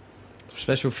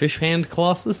 Special fish hand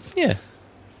classes. Yeah.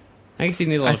 I guess you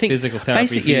need a lot of physical therapy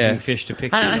for basically, using fish to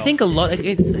pick. I think a lot.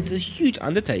 It's a huge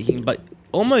undertaking, but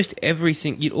almost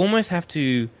everything you'd almost have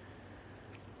to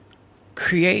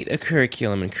create a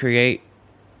curriculum and create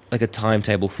like a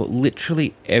timetable for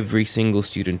literally every single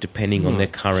student, depending on their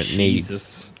current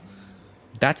needs.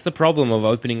 That's the problem of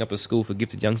opening up a school for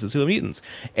gifted youngsters who are mutants.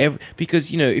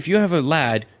 Because if you have a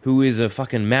lad who is a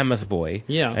fucking mammoth boy,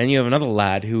 Yeah. and you have another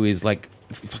lad who is like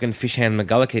fucking fish hand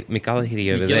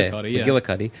McGillicuddy over there, McGillicuddy, yeah.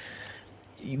 McGillicuddy,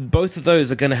 both of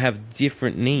those are going to have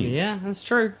different needs. Yeah, that's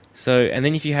true. So, and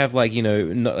then if you have like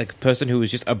not like a person who is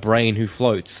just a brain who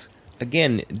floats,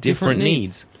 again, different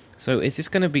needs. So it's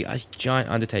just going to be a giant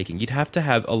undertaking. You'd have to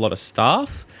have a lot of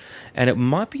staff, and it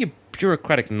might be a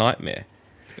bureaucratic nightmare.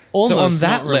 Almost So on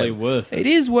that not really level, worth it. It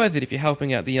is worth it if you're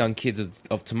helping out the young kids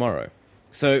of tomorrow.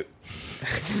 So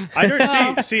I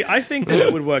don't see. I think that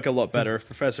it would work a lot better if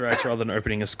Professor X, rather than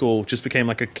opening a school, just became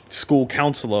like a school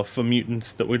counselor for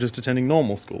mutants that were just attending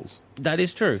normal schools. that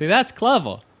is true. See, that's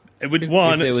clever. It would if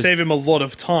one there was- save him a lot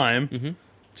of time.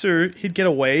 Two, he'd get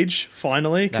a wage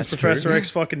finally because That's Professor true. X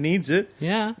fucking needs it.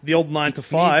 Yeah. The old 9 to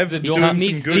 5 the do dog- him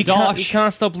needs some the good. dog. He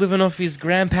can't stop living off his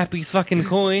grandpappy's fucking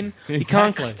coin. He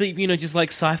can't Exactly. keep, just like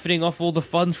siphoning off all the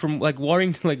funds from like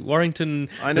Warrington.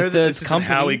 I know the that third this isn't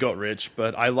company. how he got rich,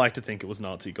 but I like to think it was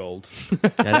Nazi gold.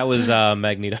 And that was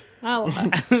Magneto.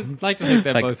 I'd like to think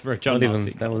they're Like, both rich on not even-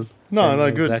 Nazi. That was No, that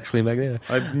was good. Actually, Magneto.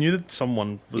 I knew that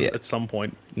someone was Yeah. at some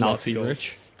point Nazi gold.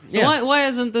 rich. So Yeah. why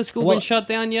hasn't the school Well- been shut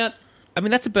down yet? I mean,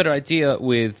 that's a better idea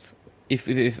with if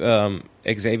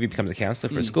Xavier becomes a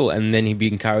counselor for a school, and then he'd be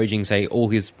encouraging, say, all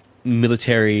his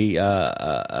military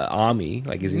army,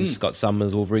 like as in Scott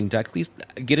Summers, Wolverine, to at least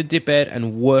get a dip ed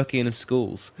and work in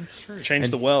schools. Change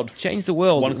the world. Change the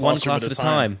world One one classroom class at a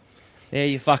time. There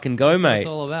you fucking go, That's what mate. it's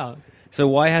all about. So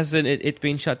why hasn't it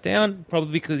been shut down?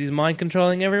 Probably because he's mind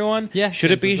controlling everyone. Yeah,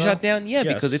 Should it be chances shut are. down? Yeah,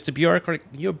 Yes. because it's a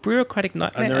bureaucratic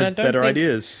nightmare. And there's I don't better think-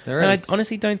 ideas. There And is. I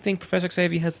honestly don't think Professor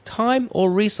Xavier has time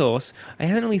or resource. I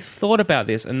hasn't really thought about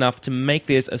this enough to make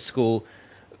this a school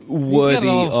worthy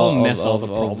a whole of, mess of of,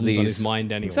 other of problems these. on his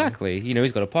mind anyway. Exactly. You know,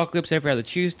 he's got Apocalypse every other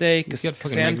Tuesday. He's got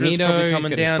fucking Cassandra's Magneto, probably he's coming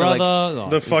got down. his to, brother. like,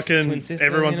 The Oh, fucking twin sister,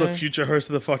 everyone's you a know? future host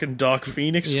of the fucking Dark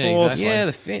Phoenix Yeah, Force.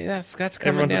 exactly. yeah, that's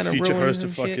coming Everyone's down a to future ruin host and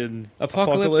of shit. fucking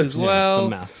Apocalypse as it's well. a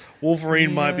mess.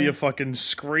 Wolverine might be a fucking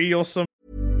scree or something.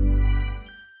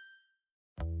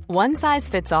 One size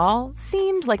fits all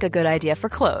seemed like a good idea for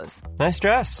clothes Nice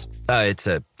dress. It's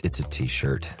a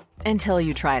t-shirt. until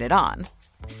you tried it on.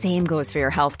 Same goes for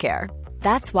your healthcare.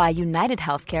 That's why United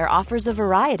Healthcare offers a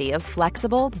variety of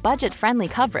flexible, budget-friendly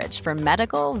coverage for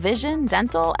medical, vision,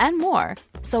 dental, and more.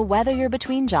 So whether you're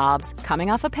between jobs, coming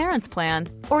off a parent's plan,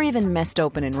 or even missed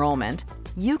open enrollment,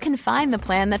 you can find the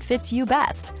plan that fits you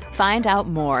best. Find out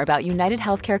more about United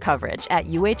Healthcare coverage at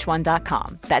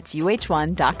uh1.com. That's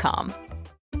uh1.com.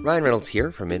 Ryan Reynolds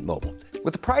here from Mint Mobile.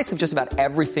 With the price of just about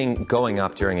everything going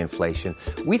up during inflation,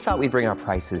 we thought we'd bring our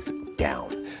prices down.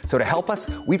 So to help us,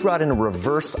 we brought in a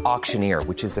reverse auctioneer,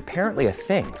 which is apparently a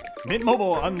thing. Mint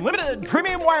Mobile Unlimited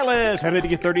Premium Wireless. How to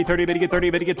get 30, 30, bit to get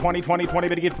 30, bit to get 20, 20, 20,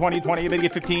 bit to get 20, 20, bit to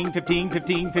get 15, 15,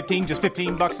 15, 15, just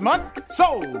 $15 a month?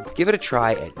 Sold! Give it a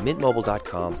try at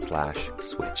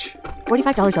mintmobile.com/switch.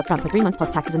 $45 up front for 3 months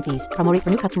plus taxes and fees. Promo rate for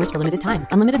new customers for limited time.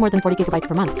 Unlimited more than 40 gigabytes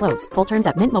per month. Slows full terms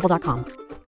at mintmobile.com.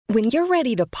 When you're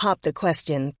ready to pop the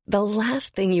question, the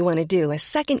last thing you want to do is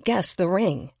second-guess the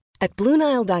ring. At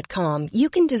BlueNile.com, you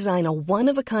can design a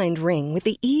one-of-a-kind ring with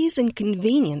the ease and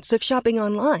convenience of shopping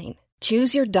online.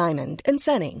 Choose your diamond and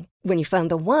setting. When you find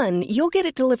the one, you'll get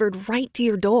it delivered right to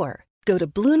your door. Go to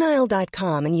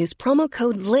BlueNile.com and use promo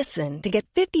code LISTEN to get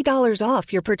 $50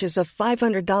 off your purchase of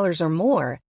 $500 or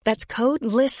more. That's code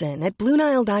LISTEN at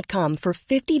BlueNile.com for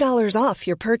 $50 off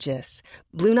your purchase.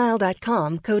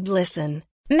 BlueNile.com, code LISTEN.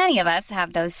 Many of us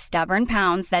have those stubborn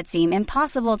pounds that seem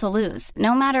impossible to lose,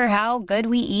 no matter how good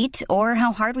we eat or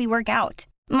how hard we work out.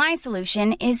 My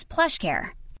solution is PlushCare.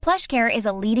 PlushCare is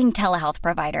a leading telehealth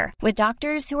provider with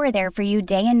doctors who are there for you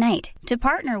day and night to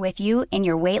partner with you in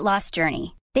your weight loss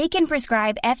journey. They can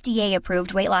prescribe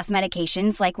FDA-approved weight loss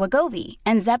medications like Wegovy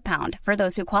and Zepbound for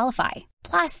those who qualify.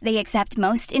 Plus, they accept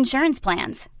most insurance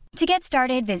plans. To get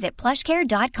started, visit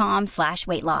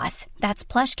plushcare.com/weightloss. That's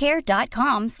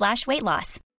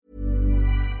plushcare.com/weightloss.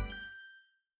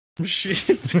 Shit.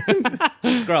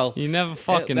 Skrull. You never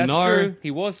fucking That's know. true.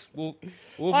 He was.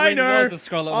 Wolverine I know. was a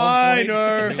Skrull at one I point.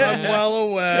 know. I'm well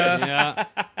aware. Yeah.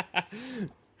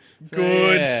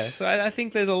 Good. Yeah. So I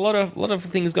think there's a lot of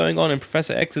things going on in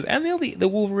Professor X's and the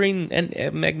Wolverine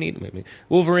and Magneto,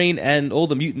 Wolverine and all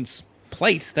the mutants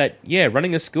plate that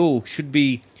running a school should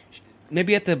be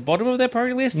maybe at the bottom of their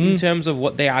priority list in terms of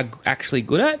what they are actually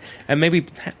good at, and maybe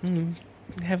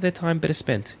have their time better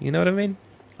spent. You know what I mean?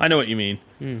 I know what you mean.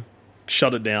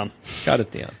 Shut it down. Shut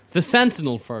it down. The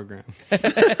Sentinel program.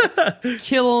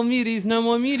 Kill all muties, no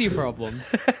more mutie problem.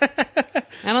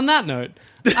 And on that note,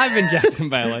 I've been Jackson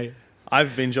Bailey.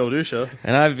 I've been Joel Dusha.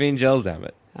 And I've been Gel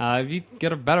Zammit. If you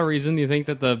got a better reason you think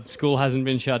that the school hasn't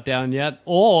been shut down yet,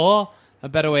 or a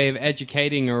better way of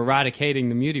educating or eradicating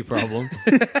the mutie problem,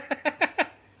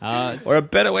 Or a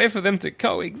better way for them to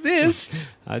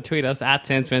coexist. tweet us at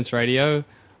Sanspence Radio.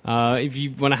 If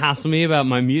you want to hassle me about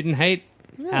my mutant hate,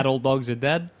 at All Dogs Are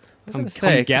Dead, come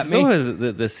get There's me. always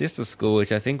the sister school,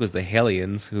 which I think was the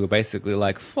Hellions, who were basically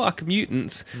like, fuck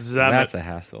mutants. Zammit. That's a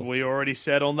hassle. We already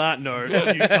said on that note,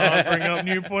 you can't bring up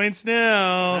new points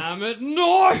now. Damn it,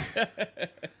 no!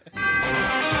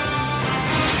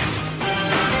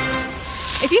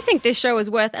 If you think this show is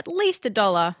worth at least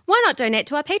 $1, why not donate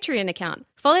to our Patreon account?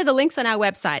 Follow the links on our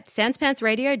website,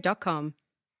 sanspantsradio.com.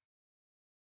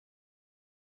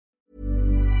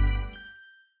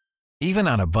 Even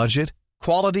on a budget,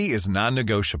 quality is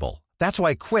non-negotiable. That's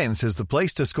why Quince is the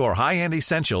place to score high-end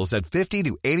essentials at 50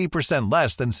 to 80%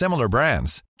 less than similar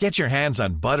brands. Get your hands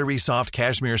on buttery soft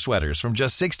cashmere sweaters from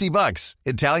just $60,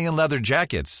 Italian leather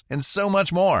jackets, and so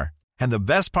much more. And the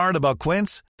best part about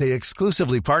Quince, they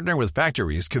exclusively partner with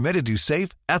factories committed to safe,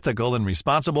 ethical, and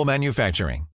responsible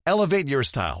manufacturing. Elevate your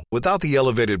style without the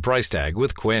elevated price tag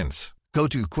with Quince. Go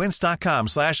to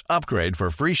quince.com/upgrade for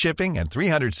free shipping and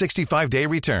 365-day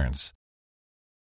returns.